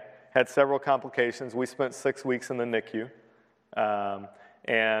last May, had several complications. We spent 6 weeks in the NICU,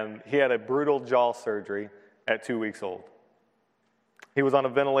 and he had a brutal jaw surgery at 2 weeks old. He was on a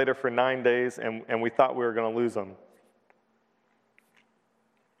ventilator for 9 days, and we thought we were going to lose him.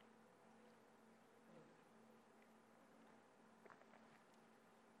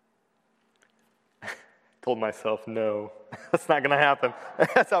 Told myself, no, that's not going to happen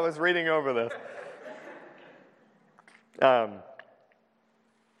as I was reading over this.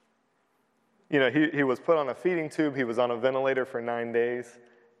 He was put on a feeding tube. He was on a ventilator for 9 days,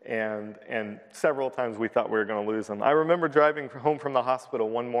 and several times we thought we were going to lose him. I remember driving home from the hospital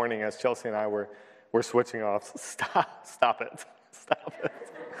one morning as Chelsea and I were switching off. Stop it.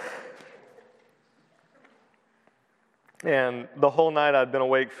 And the whole night I'd been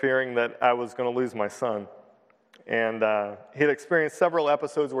awake fearing that I was going to lose my son. And he had experienced several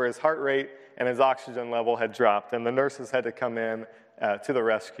episodes where his heart rate and his oxygen level had dropped, and the nurses had to come in to the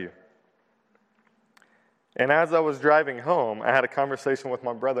rescue. And as I was driving home, I had a conversation with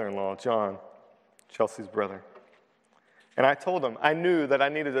my brother-in-law, John, Chelsea's brother. And I told him I knew that I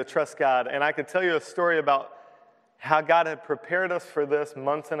needed to trust God, and I could tell you a story about how God had prepared us for this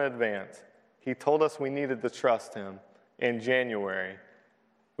months in advance. He told us we needed to trust Him in January.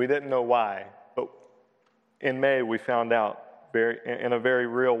 We didn't know why, but in May we found out in a very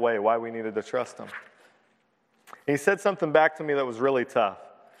real way why we needed to trust Him. He said something back to me that was really tough.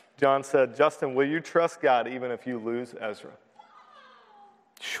 John said, "Justin, will you trust God even if you lose Ezra?"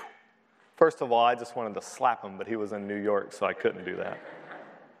 First of all, I just wanted to slap him, but he was in New York, so I couldn't do that.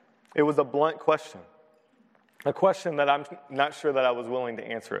 It was a blunt question, a question that I'm not sure that I was willing to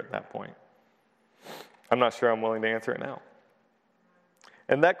answer at that point. I'm not sure I'm willing to answer it now.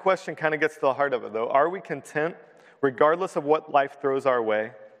 And that question kind of gets to the heart of it, though. Are we content regardless of what life throws our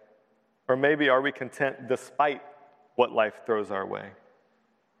way? Or maybe are we content despite what life throws our way?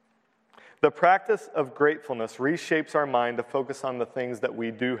 The practice of gratefulness reshapes our mind to focus on the things that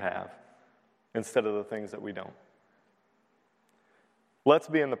we do have instead of the things that we don't. Let's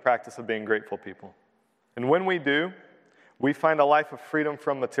be in the practice of being grateful people. And when we do, we find a life of freedom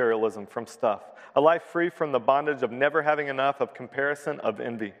from materialism, from stuff. A life free from the bondage of never having enough, of comparison, of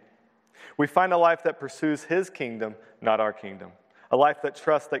envy. We find a life that pursues His kingdom, not our kingdom. A life that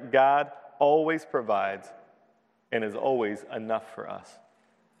trusts that God always provides and is always enough for us.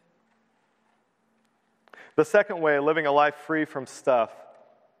 The second way of living a life free from stuff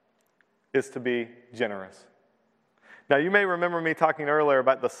is to be generous. Now, you may remember me talking earlier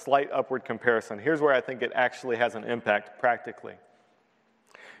about the slight upward comparison. Here's where I think it actually has an impact practically.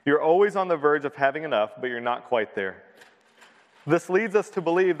 You're always on the verge of having enough, but you're not quite there. This leads us to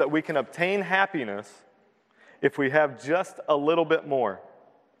believe that we can obtain happiness if we have just a little bit more.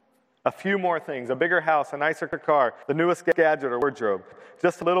 A few more things, a bigger house, a nicer car, the newest gadget or wardrobe,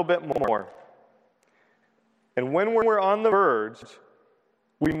 just a little bit more. And when we're on the verge,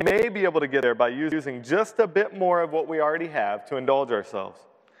 we may be able to get there by using just a bit more of what we already have to indulge ourselves.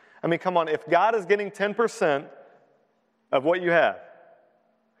 I mean, come on, if God is getting 10% of what you have,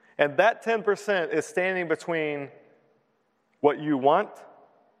 and that 10% is standing between what you want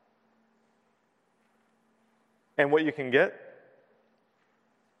and what you can get,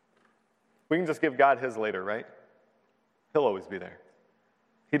 we can just give God His later, right? He'll always be there.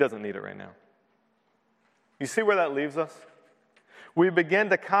 He doesn't need it right now. You see where that leaves us? We begin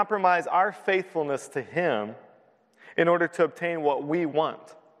to compromise our faithfulness to Him in order to obtain what we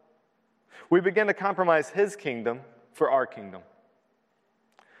want. We begin to compromise His kingdom for our kingdom.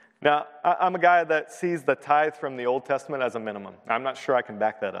 Now, I'm a guy that sees the tithe from the Old Testament as a minimum. I'm not sure I can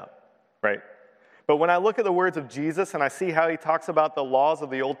back that up, right? But when I look at the words of Jesus and I see how He talks about the laws of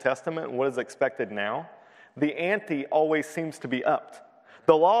the Old Testament and what is expected now, the ante always seems to be upped.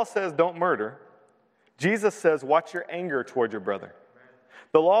 The law says don't murder. Jesus says watch your anger toward your brother.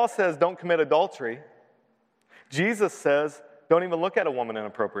 The law says don't commit adultery. Jesus says don't even look at a woman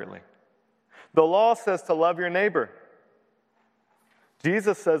inappropriately. The law says to love your neighbor.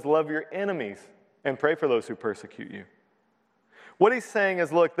 Jesus says love your enemies and pray for those who persecute you. What He's saying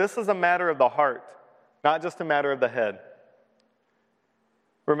is, look, this is a matter of the heart, not just a matter of the head.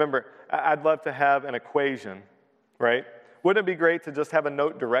 Remember, I'd love to have an equation, right, Wouldn't it be great to just have a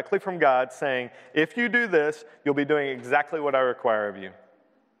note directly from God saying, if you do this, you'll be doing exactly what I require of you?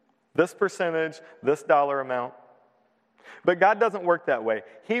 This percentage, this dollar amount. But God doesn't work that way.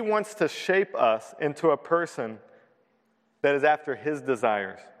 He wants to shape us into a person that is after His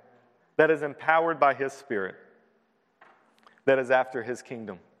desires, that is empowered by His Spirit, that is after His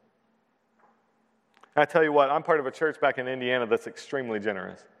kingdom. I tell you what, I'm part of a church back in Indiana that's extremely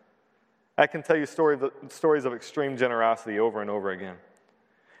generous. I can tell you stories of extreme generosity over and over again.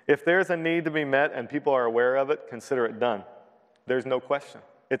 If there's a need to be met and people are aware of it, consider it done. There's no question.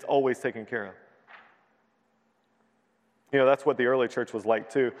 It's always taken care of. You know, that's what the early church was like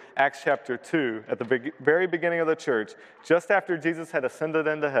too. Acts chapter 2, at the very beginning of the church, just after Jesus had ascended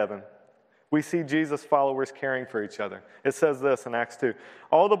into heaven, we see Jesus' followers caring for each other. It says this in Acts 2.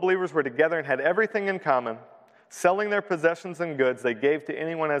 All the believers were together and had everything in common. Selling their possessions and goods, they gave to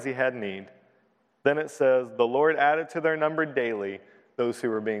anyone as he had need. Then it says, the Lord added to their number daily those who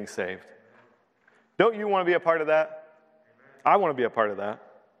were being saved. Don't you want to be a part of that? I want to be a part of that.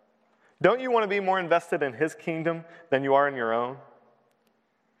 Don't you want to be more invested in His kingdom than you are in your own?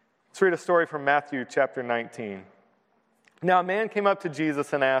 Let's read a story from Matthew chapter 19. Now a man came up to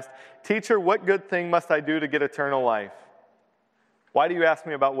Jesus and asked, Teacher, what good thing must I do to get eternal life? Why do you ask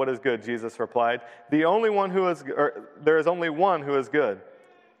me about what is good? Jesus replied. There is only one who is good.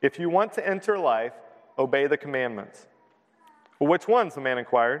 If you want to enter life, obey the commandments. Well, which ones? The man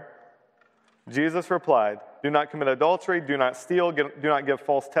inquired. Jesus replied, do not commit adultery, do not steal, do not give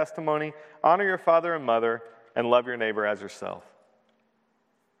false testimony, honor your father and mother, and love your neighbor as yourself.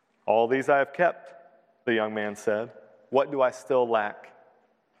 All these I have kept, the young man said. What do I still lack?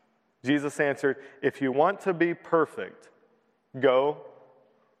 Jesus answered, if you want to be perfect, go,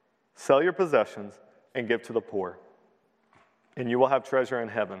 sell your possessions, and give to the poor, and you will have treasure in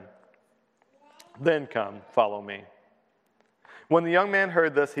heaven. Then come, follow me. When the young man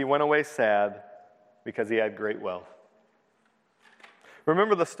heard this, he went away sad because he had great wealth.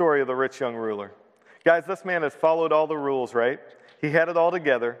 Remember the story of the rich young ruler. Guys, this man has followed all the rules, right? He had it all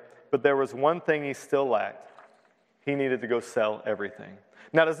together, but there was one thing he still lacked. He needed to go sell everything.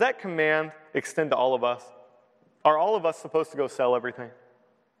 Now, does that command extend to all of us? Are all of us supposed to go sell everything?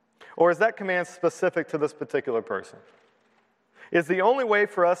 Or is that command specific to this particular person? Is the only way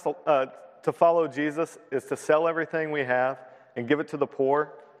for us to follow Jesus is to sell everything we have and give it to the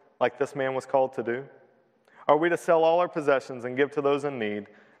poor, like this man was called to do? Are we to sell all our possessions and give to those in need,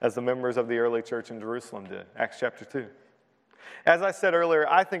 as the members of the early church in Jerusalem did? Acts chapter 2. As I said earlier,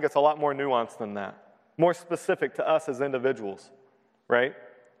 I think it's a lot more nuanced than that. More specific to us as individuals, right?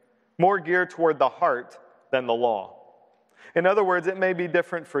 More geared toward the heart than the law. In other words, it may be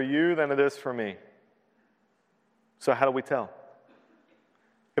different for you than it is for me. So how do we tell?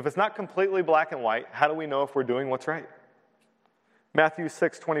 If it's not completely black and white, how do we know if we're doing what's right? Matthew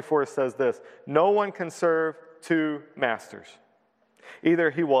 6:24 says this, no one can serve two masters. Either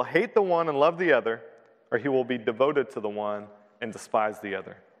he will hate the one and love the other, or he will be devoted to the one and despise the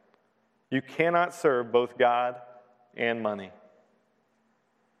other. You cannot serve both God and money.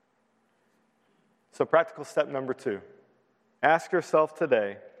 So practical step number 2. Ask yourself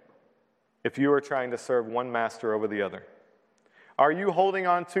today if you are trying to serve one master over the other. Are you holding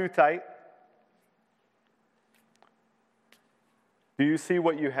on too tight? Do you see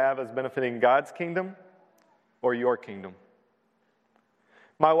what you have as benefiting God's kingdom or your kingdom?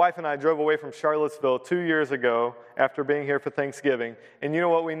 My wife and I drove away from Charlottesville 2 years ago after being here for Thanksgiving, and you know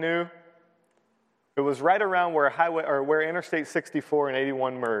what we knew? It was right around where Interstate 64 and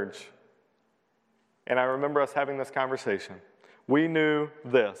 81 merge. And I remember us having this conversation. We knew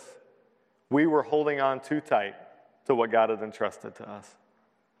this. We were holding on too tight to what God had entrusted to us.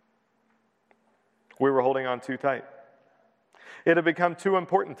 We were holding on too tight. It had become too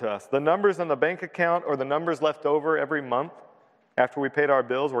important to us. The numbers in the bank account or the numbers left over every month after we paid our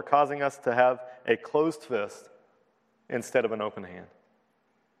bills were causing us to have a closed fist instead of an open hand.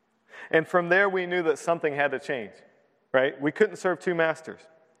 And from there, we knew that something had to change, right? We couldn't serve two masters.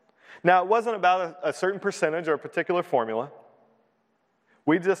 Now, it wasn't about a certain percentage or a particular formula.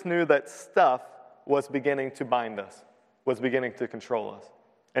 We just knew that stuff was beginning to bind us, was beginning to control us,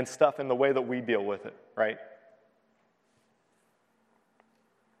 and stuff in the way that we deal with it, right?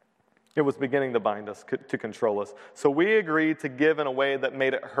 It was beginning to bind us, to control us. So we agreed to give in a way that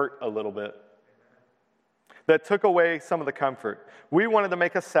made it hurt a little bit, that took away some of the comfort. We wanted to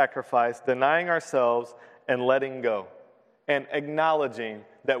make a sacrifice, denying ourselves and letting go, and acknowledging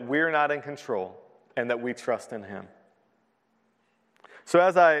that we're not in control and that we trust in Him. So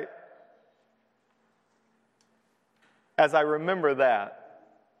as I remember that,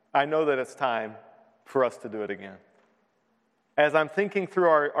 I know that it's time for us to do it again. As I'm thinking through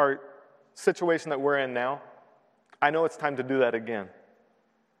our situation that we're in now, I know it's time to do that again.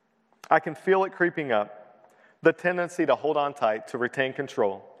 I can feel it creeping up, the tendency to hold on tight, to retain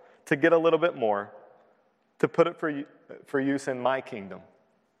control, to get a little bit more, to put it for use in my kingdom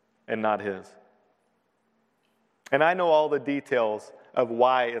and not his. And I know all the details of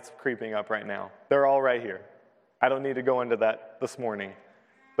why it's creeping up right now. They're all right here. I don't need to go into that this morning.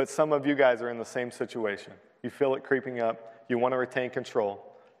 But some of you guys are in the same situation. You feel it creeping up. You want to retain control.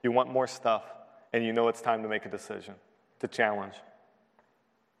 You want more stuff. And you know it's time to make a decision, to challenge.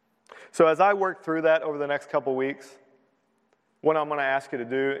 So as I work through that over the next couple weeks, what I'm going to ask you to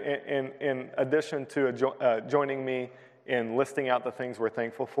do, in addition to joining me in listing out the things we're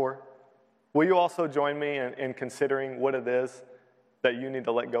thankful for, will you also join me in considering what it is that you need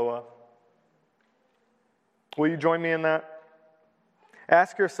to let go of? Will you join me in that?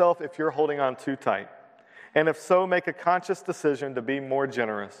 Ask yourself if you're holding on too tight. And if so, make a conscious decision to be more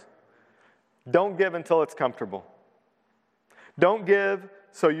generous. Don't give until it's comfortable. Don't give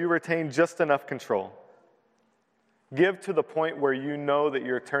so you retain just enough control. Give to the point where you know that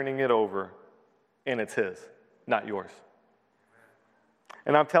you're turning it over and it's his, not yours.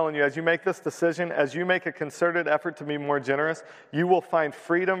 And I'm telling you, as you make this decision, as you make a concerted effort to be more generous, you will find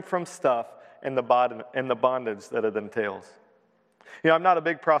freedom from stuff and the bondage that it entails. You know, I'm not a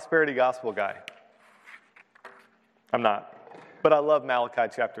big prosperity gospel guy. I'm not. But I love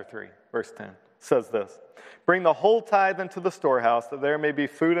Malachi chapter 3, verse 10. It says this, "Bring the whole tithe into the storehouse, that there may be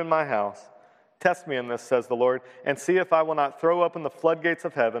food in my house. Test me in this, says the Lord, and see if I will not throw open the floodgates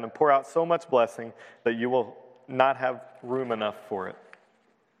of heaven and pour out so much blessing that you will not have room enough for it."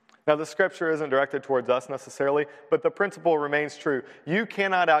 Now, the scripture isn't directed towards us necessarily, but the principle remains true. You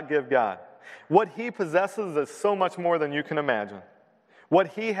cannot outgive God. What he possesses is so much more than you can imagine. What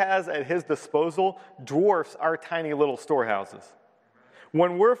he has at his disposal dwarfs our tiny little storehouses.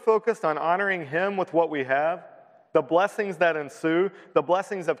 When we're focused on honoring him with what we have, the blessings that ensue, the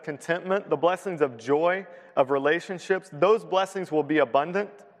blessings of contentment, the blessings of joy, of relationships, those blessings will be abundant,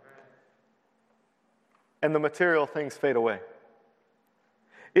 and the material things fade away.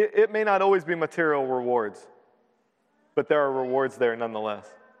 It may not always be material rewards, but there are rewards there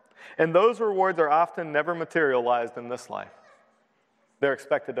nonetheless. And those rewards are often never materialized in this life. They're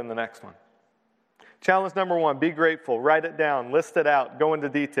expected in the next one. Challenge number 1, be grateful. Write it down. List it out. Go into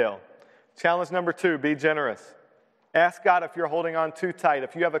detail. Challenge number 2, be generous. Ask God if you're holding on too tight,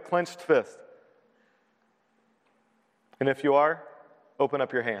 if you have a clenched fist. And if you are, open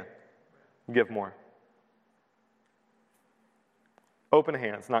up your hand. Give more. Open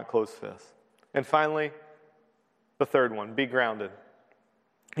hands, not closed fists. And finally, the third one, be grounded.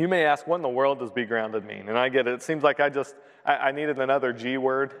 You may ask, what in the world does be grounded mean? And I get it. It seems like I needed another G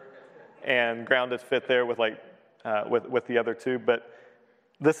word, and grounded fit there with with the other two. But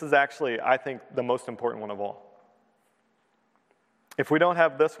this is actually, I think, the most important one of all. If we don't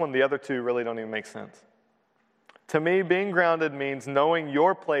have this one, the other two really don't even make sense. To me, being grounded means knowing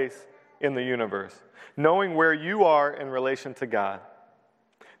your place in the universe, knowing where you are in relation to God,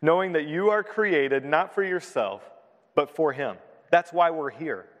 knowing that you are created not for yourself, but for him. That's why we're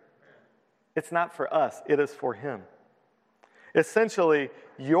here. It's not for us, it is for him. Essentially,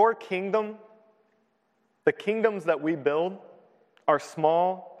 your kingdom, the kingdoms that we build, are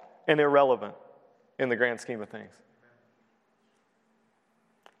small and irrelevant in the grand scheme of things.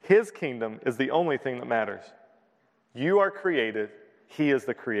 His kingdom is the only thing that matters. You are created, he is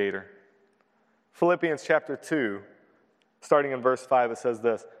the creator. Philippians chapter 2, starting in verse 5, it says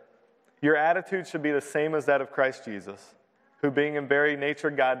this, "Your attitude should be the same as that of Christ Jesus, who being in very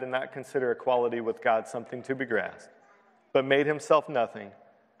nature God did not consider equality with God something to be grasped, but made himself nothing,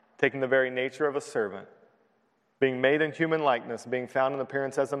 taking the very nature of a servant. Being made in human likeness, being found in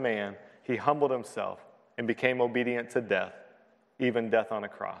appearance as a man, he humbled himself and became obedient to death, even death on a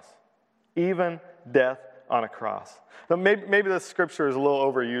cross." Even death on a cross. Now, maybe this scripture is a little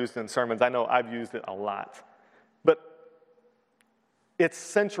overused in sermons. I know I've used it a lot. But it's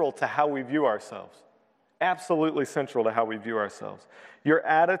central to how we view ourselves. Absolutely central to how we view ourselves. Your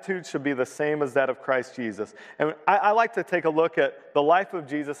attitude should be the same as that of Christ Jesus. And I like to take a look at the life of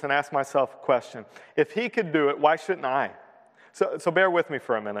Jesus and ask myself a question. If he could do it, why shouldn't I? So bear with me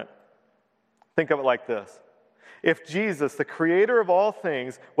for a minute. Think of it like this. If Jesus, the creator of all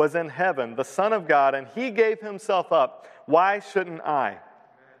things, was in heaven, the Son of God, and he gave himself up, why shouldn't I?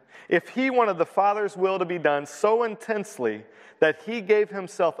 If he wanted the Father's will to be done so intensely that he gave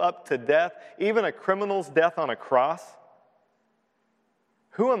himself up to death, even a criminal's death on a cross,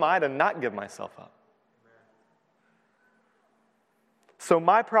 who am I to not give myself up? So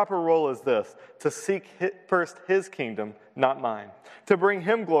my proper role is this, to seek first his kingdom, not mine. To bring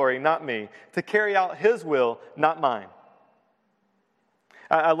him glory, not me. To carry out his will, not mine.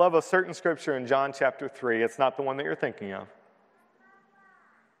 I love a certain scripture in John chapter 3. It's not the one that you're thinking of.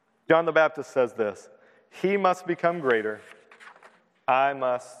 John the Baptist says this, he must become greater, I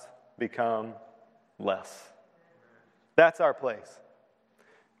must become less. That's our place.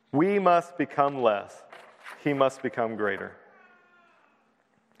 We must become less. He must become greater.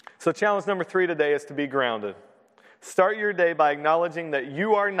 So challenge number 3 today is to be grounded. Start your day by acknowledging that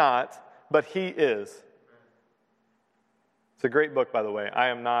you are not, but he is. It's a great book, by the way. I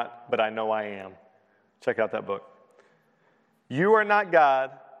am not, but I know I am. Check out that book. You are not God,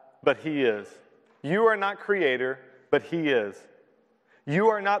 but he is. You are not creator, but he is. You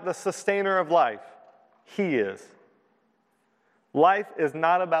are not the sustainer of life. He is. Life is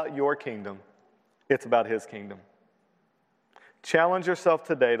not about your kingdom. It's about his kingdom. Challenge yourself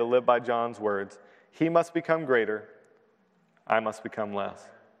today to live by John's words. He must become greater. I must become less.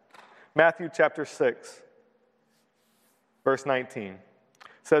 Matthew chapter 6, verse 19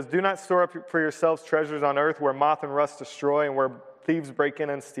 says, do not store up for yourselves treasures on earth where moth and rust destroy and where thieves break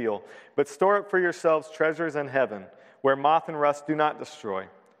in and steal. But store up for yourselves treasures in heaven where moth and rust do not destroy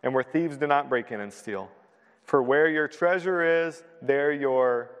and where thieves do not break in and steal. For where your treasure is, there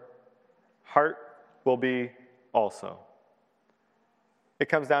your heart will be also. It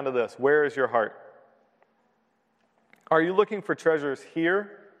comes down to this. Where is your heart? Are you looking for treasures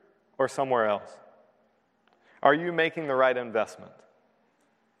here or somewhere else? Are you making the right investment?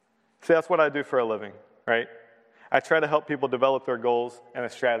 See, that's what I do for a living, right? I try to help people develop their goals and a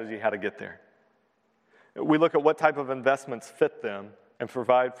strategy how to get there. We look at what type of investments fit them and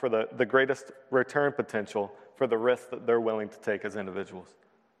provide for the greatest return potential for the risk that they're willing to take as individuals.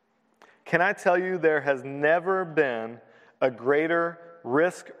 Can I tell you there has never been a greater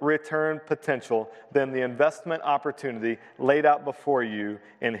risk-return potential than the investment opportunity laid out before you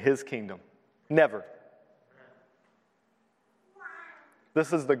in his kingdom? Never.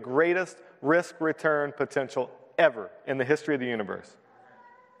 This is the greatest risk-return potential ever in the history of the universe.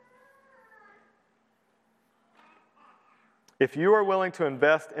 If you are willing to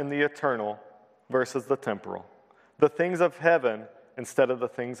invest in the eternal versus the temporal, the things of heaven instead of the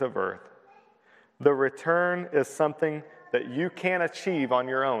things of earth, the return is something that you can't achieve on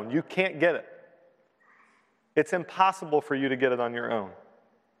your own. You can't get it. It's impossible for you to get it on your own.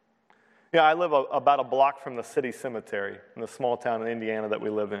 I live about a block from the city cemetery in the small town in Indiana that we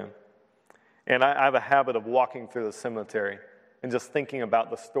live in. And I have a habit of walking through the cemetery and just thinking about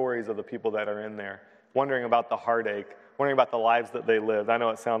the stories of the people that are in there, wondering about the heartache, wondering about the lives that they lived. I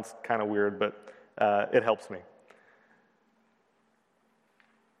know it sounds kind of weird, but it helps me.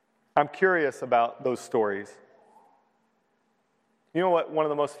 I'm curious about those stories. You know what one of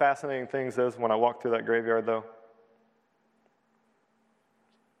the most fascinating things is when I walk through that graveyard, though?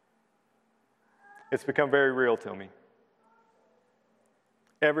 It's become very real to me.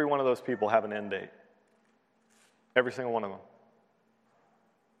 Every one of those people have an end date. Every single one of them.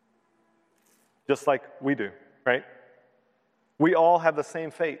 Just like we do, right? We all have the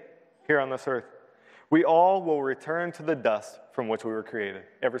same fate here on this earth. We all will return to the dust from which we were created.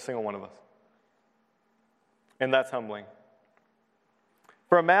 Every single one of us. And that's humbling.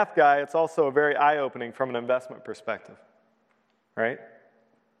 For a math guy, it's also very eye-opening from an investment perspective, right?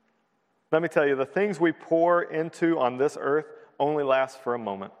 Let me tell you, the things we pour into on this earth only last for a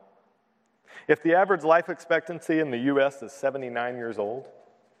moment. If the average life expectancy in the U.S. is 79 years old,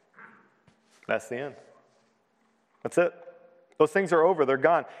 that's the end. That's it. Those things are over. They're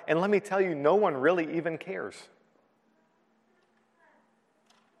gone. And let me tell you, no one really even cares.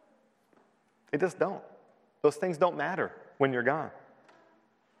 They just don't. Those things don't matter when you're gone.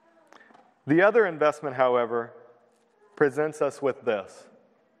 The other investment, however, presents us with this.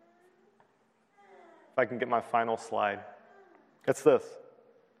 If I can get my final slide. It's this.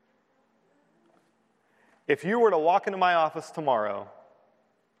 If you were to walk into my office tomorrow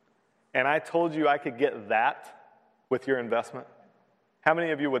and I told you I could get that with your investment, how many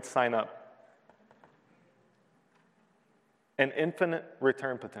of you would sign up? An infinite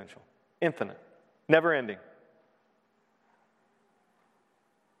return potential. Infinite. Never ending.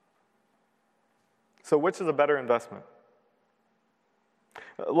 So which is a better investment?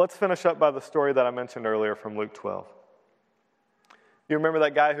 Let's finish up by the story that I mentioned earlier from Luke 12. You remember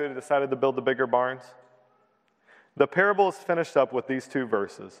that guy who decided to build the bigger barns? The parable is finished up with these two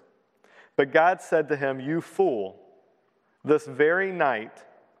verses. But God said to him, "You fool, this very night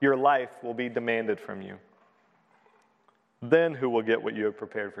your life will be demanded from you. Then who will get what you have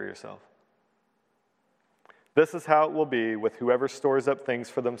prepared for yourself?" This is how it will be with whoever stores up things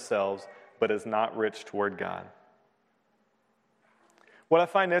for themselves, but is not rich toward God. What I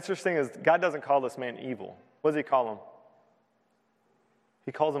find interesting is God doesn't call this man evil. What does he call him?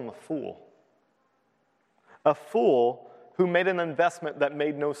 He calls him a fool. A fool who made an investment that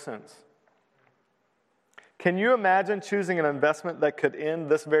made no sense. Can you imagine choosing an investment that could end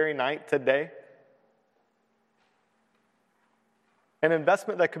this very night today? An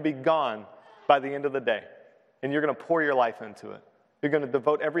investment that could be gone by the end of the day, and you're going to pour your life into it. You're going to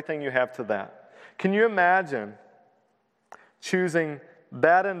devote everything you have to that. Can you imagine choosing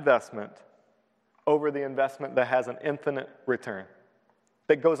that investment over the investment that has an infinite return,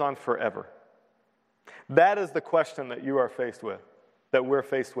 that goes on forever? That is the question that you are faced with, that we're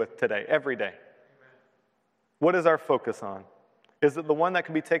faced with today, every day. What is our focus on? Is it the one that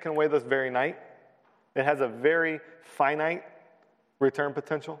can be taken away this very night? It has a very finite return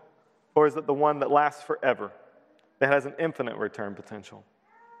potential? Or is it the one that lasts forever? It has an infinite return potential.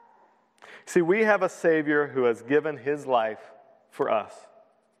 See, we have a Savior who has given his life for us.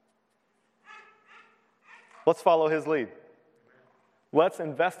 Let's follow his lead. Let's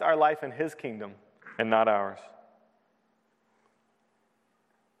invest our life in his kingdom and not ours.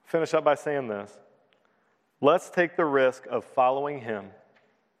 Finish up by saying this. Let's take the risk of following him.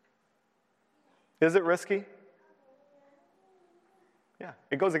 Is it risky? Yeah,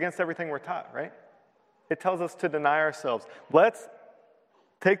 it goes against everything we're taught, right? It tells us to deny ourselves. Let's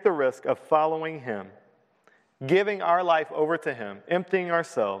take the risk of following him, giving our life over to him, emptying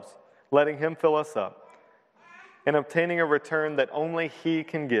ourselves, letting him fill us up, and obtaining a return that only he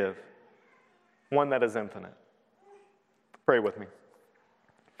can give, one that is infinite. Pray with me.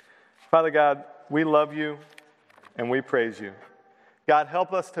 Father God, we love you and we praise you. God,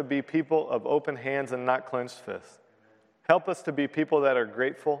 help us to be people of open hands and not clenched fists. Help us to be people that are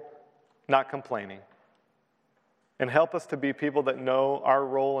grateful, not complaining. And help us to be people that know our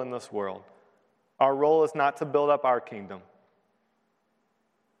role in this world. Our role is not to build up our kingdom,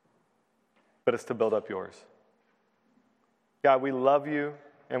 but it's to build up yours. God, we love you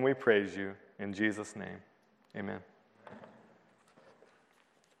and we praise you. In Jesus' name, amen.